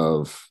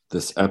of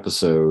this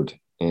episode.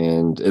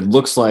 And it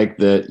looks like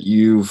that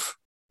you've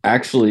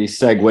actually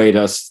segued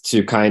us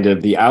to kind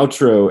of the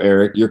outro,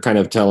 Eric. You're kind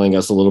of telling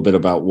us a little bit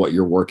about what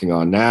you're working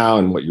on now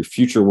and what your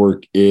future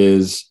work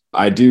is.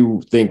 I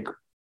do think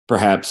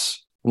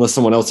perhaps, unless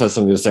someone else has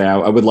something to say,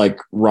 I would like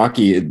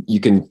Rocky, you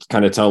can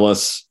kind of tell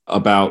us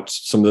about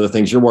some of the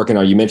things you're working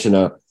on. You mentioned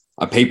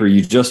a paper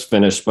you just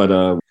finished,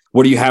 but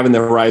what do you have in the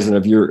horizon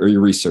of your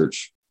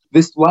research?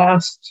 This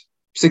last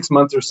 6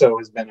 months or so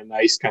has been a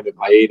nice kind of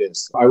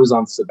hiatus. I was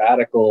on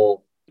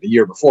sabbatical the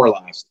year before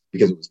last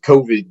because it was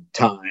COVID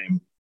time,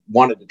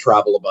 wanted to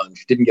travel a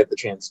bunch, didn't get the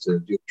chance to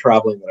do the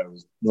traveling that I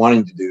was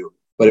wanting to do,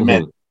 but it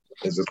meant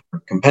as a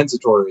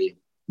compensatory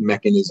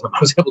mechanism, I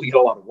was able to get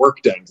a lot of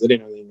work done because I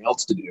didn't have anything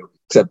else to do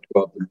except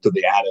go up to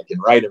the attic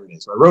and write every day.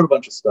 So I wrote a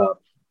bunch of stuff.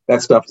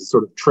 That stuff is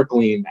sort of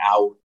trickling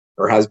out,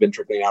 or has been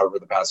trickling out over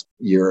the past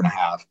year and a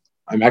half.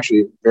 I'm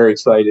actually very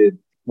excited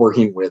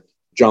working with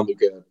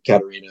Gianluca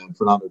Caterina and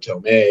Fernando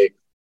Tomei.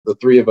 The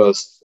three of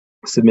us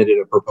submitted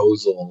a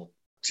proposal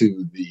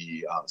to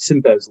the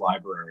Synthes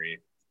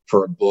library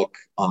for a book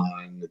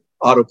on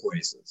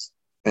autopoiesis.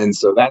 And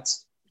so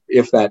that's,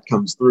 if that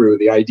comes through,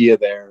 the idea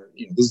there,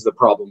 this is a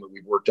problem that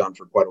we've worked on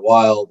for quite a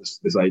while, this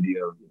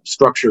idea of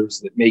structures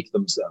that make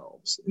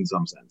themselves in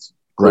some sense,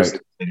 closely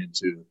related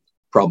to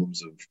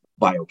problems of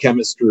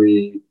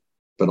biochemistry,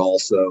 but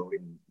also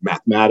in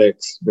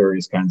mathematics,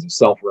 various kinds of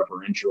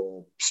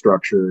self-referential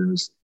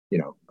structures.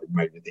 You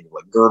might think of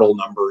like Gödel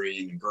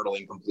numbering and Gödel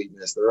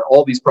incompleteness. There are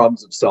all these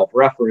problems of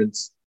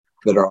self-reference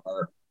that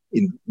are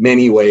in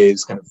many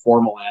ways kind of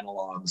formal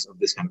analogs of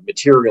this kind of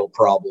material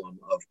problem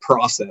of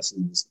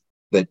processes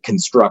that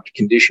construct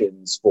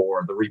conditions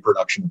for the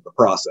reproduction of the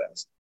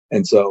process.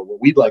 And so what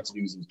we'd like to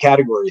do is use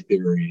category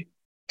theory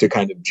to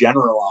kind of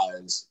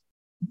generalize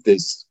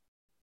this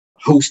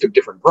host of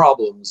different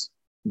problems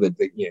that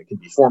can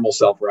be formal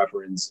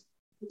self-reference,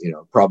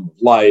 problem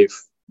of life,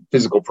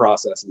 physical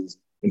processes,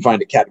 and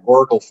find a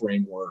categorical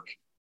framework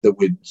that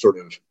would sort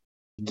of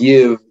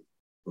give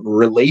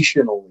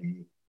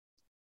relationally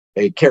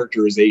a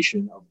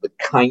characterization of the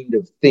kind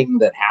of thing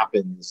that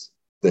happens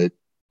that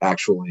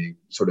actually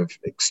sort of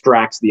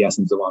extracts the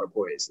essence of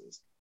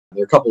autopoiesis.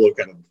 There are a couple of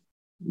kind of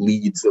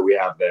leads that we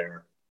have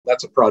there.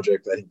 That's a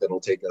project I think that'll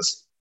take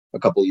us a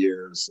couple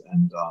years,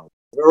 and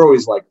there are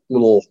always like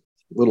little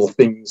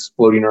things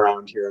floating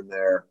around here and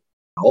there.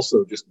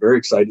 Also, just very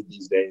excited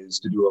these days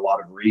to do a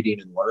lot of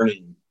reading and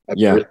learning. I've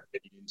been really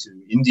getting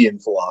into Indian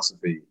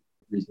philosophy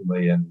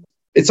recently, and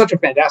it's such a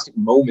fantastic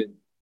moment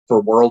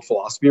for world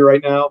philosophy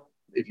right now.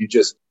 If you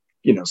just,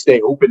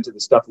 stay open to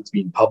the stuff that's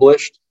being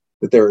published,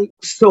 that there are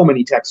so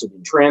many texts are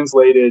being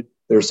translated.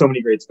 There are so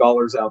many great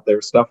scholars out there,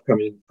 stuff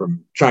coming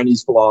from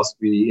Chinese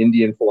philosophy,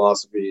 Indian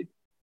philosophy,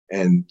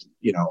 and,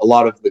 a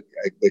lot of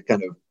the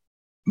kind of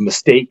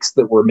mistakes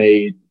that were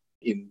made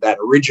in that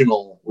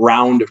original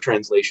round of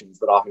translations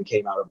that often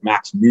came out of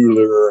Max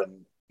Müller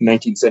and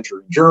 19th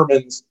century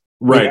Germans.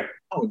 Right.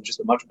 In just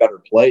a much better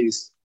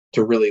place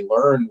to really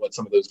learn what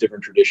some of those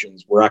different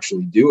traditions were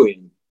actually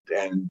doing.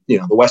 And,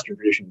 the Western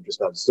tradition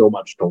just has so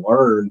much to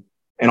learn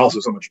and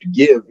also so much to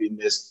give in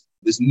this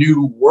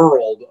new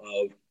world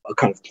of a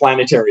kind of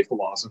planetary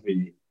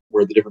philosophy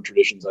where the different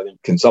traditions, I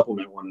think, can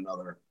supplement one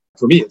another.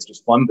 For me, it's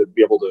just fun to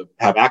be able to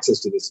have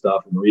access to this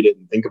stuff and read it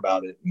and think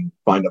about it and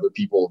find other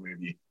people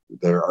maybe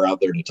are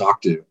out there to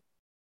talk to.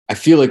 I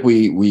feel like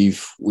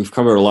we've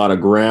covered a lot of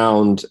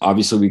ground.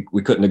 Obviously,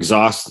 we couldn't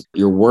exhaust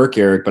your work,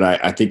 Eric, but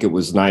I think it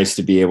was nice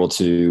to be able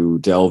to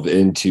delve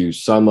into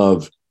some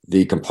of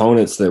the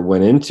components that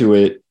went into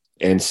it.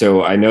 And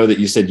so I know that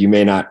you said you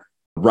may not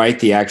write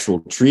the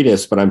actual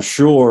treatise, but I'm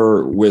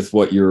sure with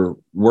what you're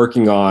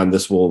working on,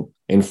 this will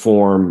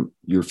inform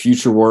your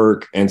future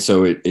work. And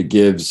so it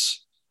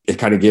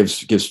kind of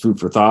gives food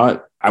for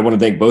thought. I want to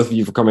thank both of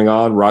you for coming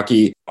on.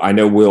 Rocky, I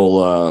know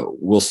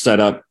we'll set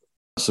up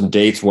some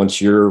dates once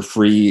you're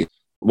free,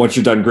 once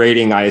you're done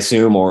grading, I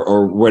assume,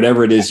 or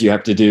whatever it is you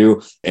have to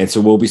do. And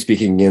so we'll be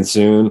speaking again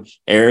soon.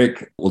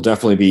 Eric, will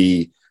definitely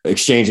be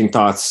exchanging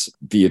thoughts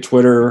via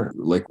Twitter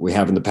like we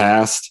have in the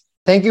past.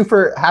 Thank you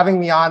for having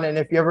me on. And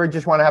if you ever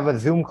just want to have a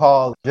Zoom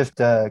call, just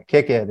to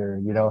kick it or,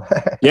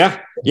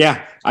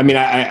 Yeah. I mean,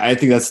 I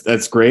think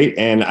that's great.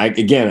 And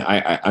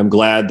I'm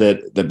glad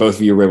that both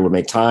of you were able to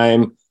make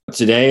time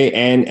today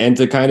and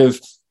to kind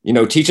of,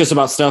 teach us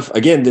about stuff.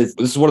 Again, this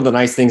is one of the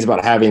nice things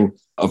about having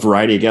a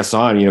variety of guests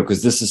on,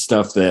 because this is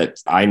stuff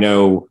that I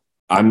know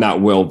I'm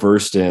not well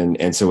versed in.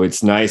 And so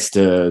it's nice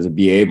to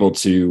be able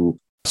to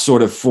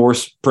sort of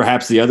force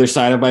perhaps the other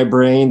side of my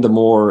brain, the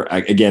more,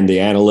 again, the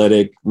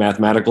analytic,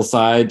 mathematical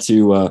side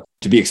to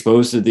be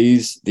exposed to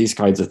these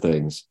kinds of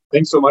things.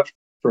 Thanks so much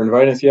for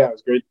inviting us. Yeah,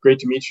 it was great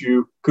to meet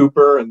you,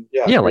 Cooper. And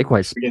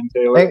likewise. Again,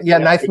 Taylor.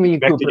 Nice to meet you,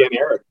 Cooper. Again,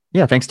 Eric.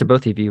 Yeah, thanks to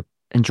both of you.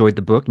 Enjoyed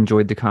the book,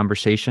 enjoyed the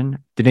conversation.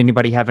 Did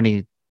anybody have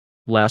any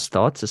last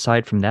thoughts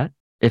aside from that?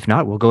 If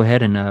not, we'll go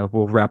ahead and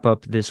we'll wrap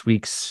up this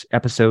week's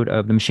episode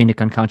of the Machinic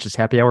Unconscious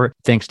Happy Hour.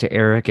 Thanks to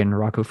Eric and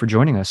Rocco for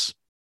joining us.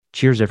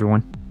 Cheers,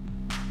 everyone.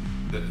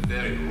 The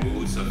very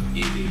roots of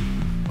evil,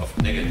 of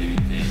negativity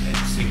and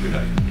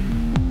singularity,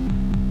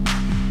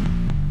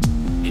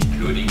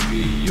 including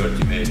the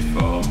ultimate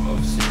form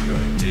of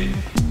singularity,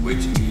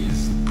 which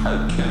is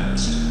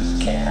unconscious.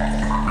 The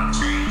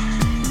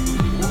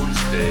whole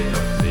state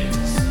of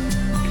things,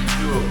 the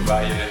pure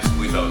violence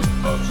without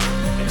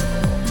object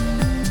anymore.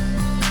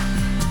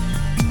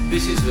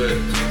 This is the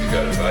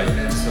typical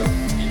violence of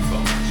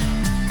information.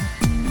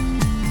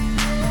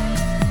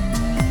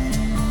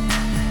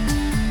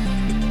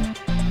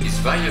 It's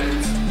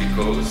violent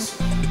because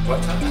what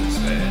happens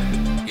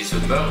there is a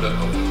murder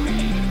of the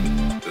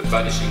real, the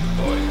vanishing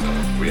point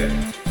of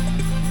reality.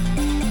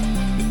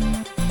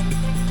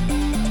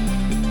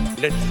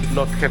 Let's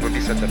not have a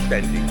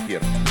misunderstanding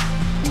here.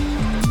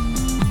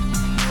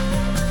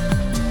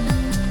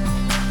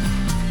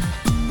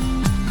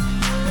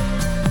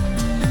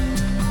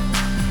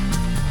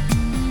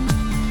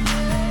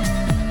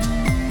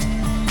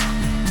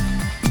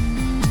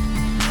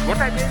 What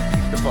I meant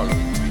is the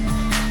following.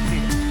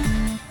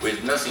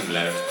 With nothing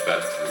left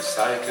but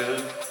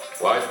recycled,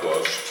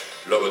 whitewashed,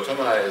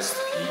 lobotomized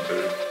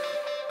people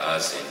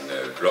as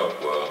in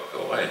Clockwork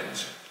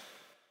Orange.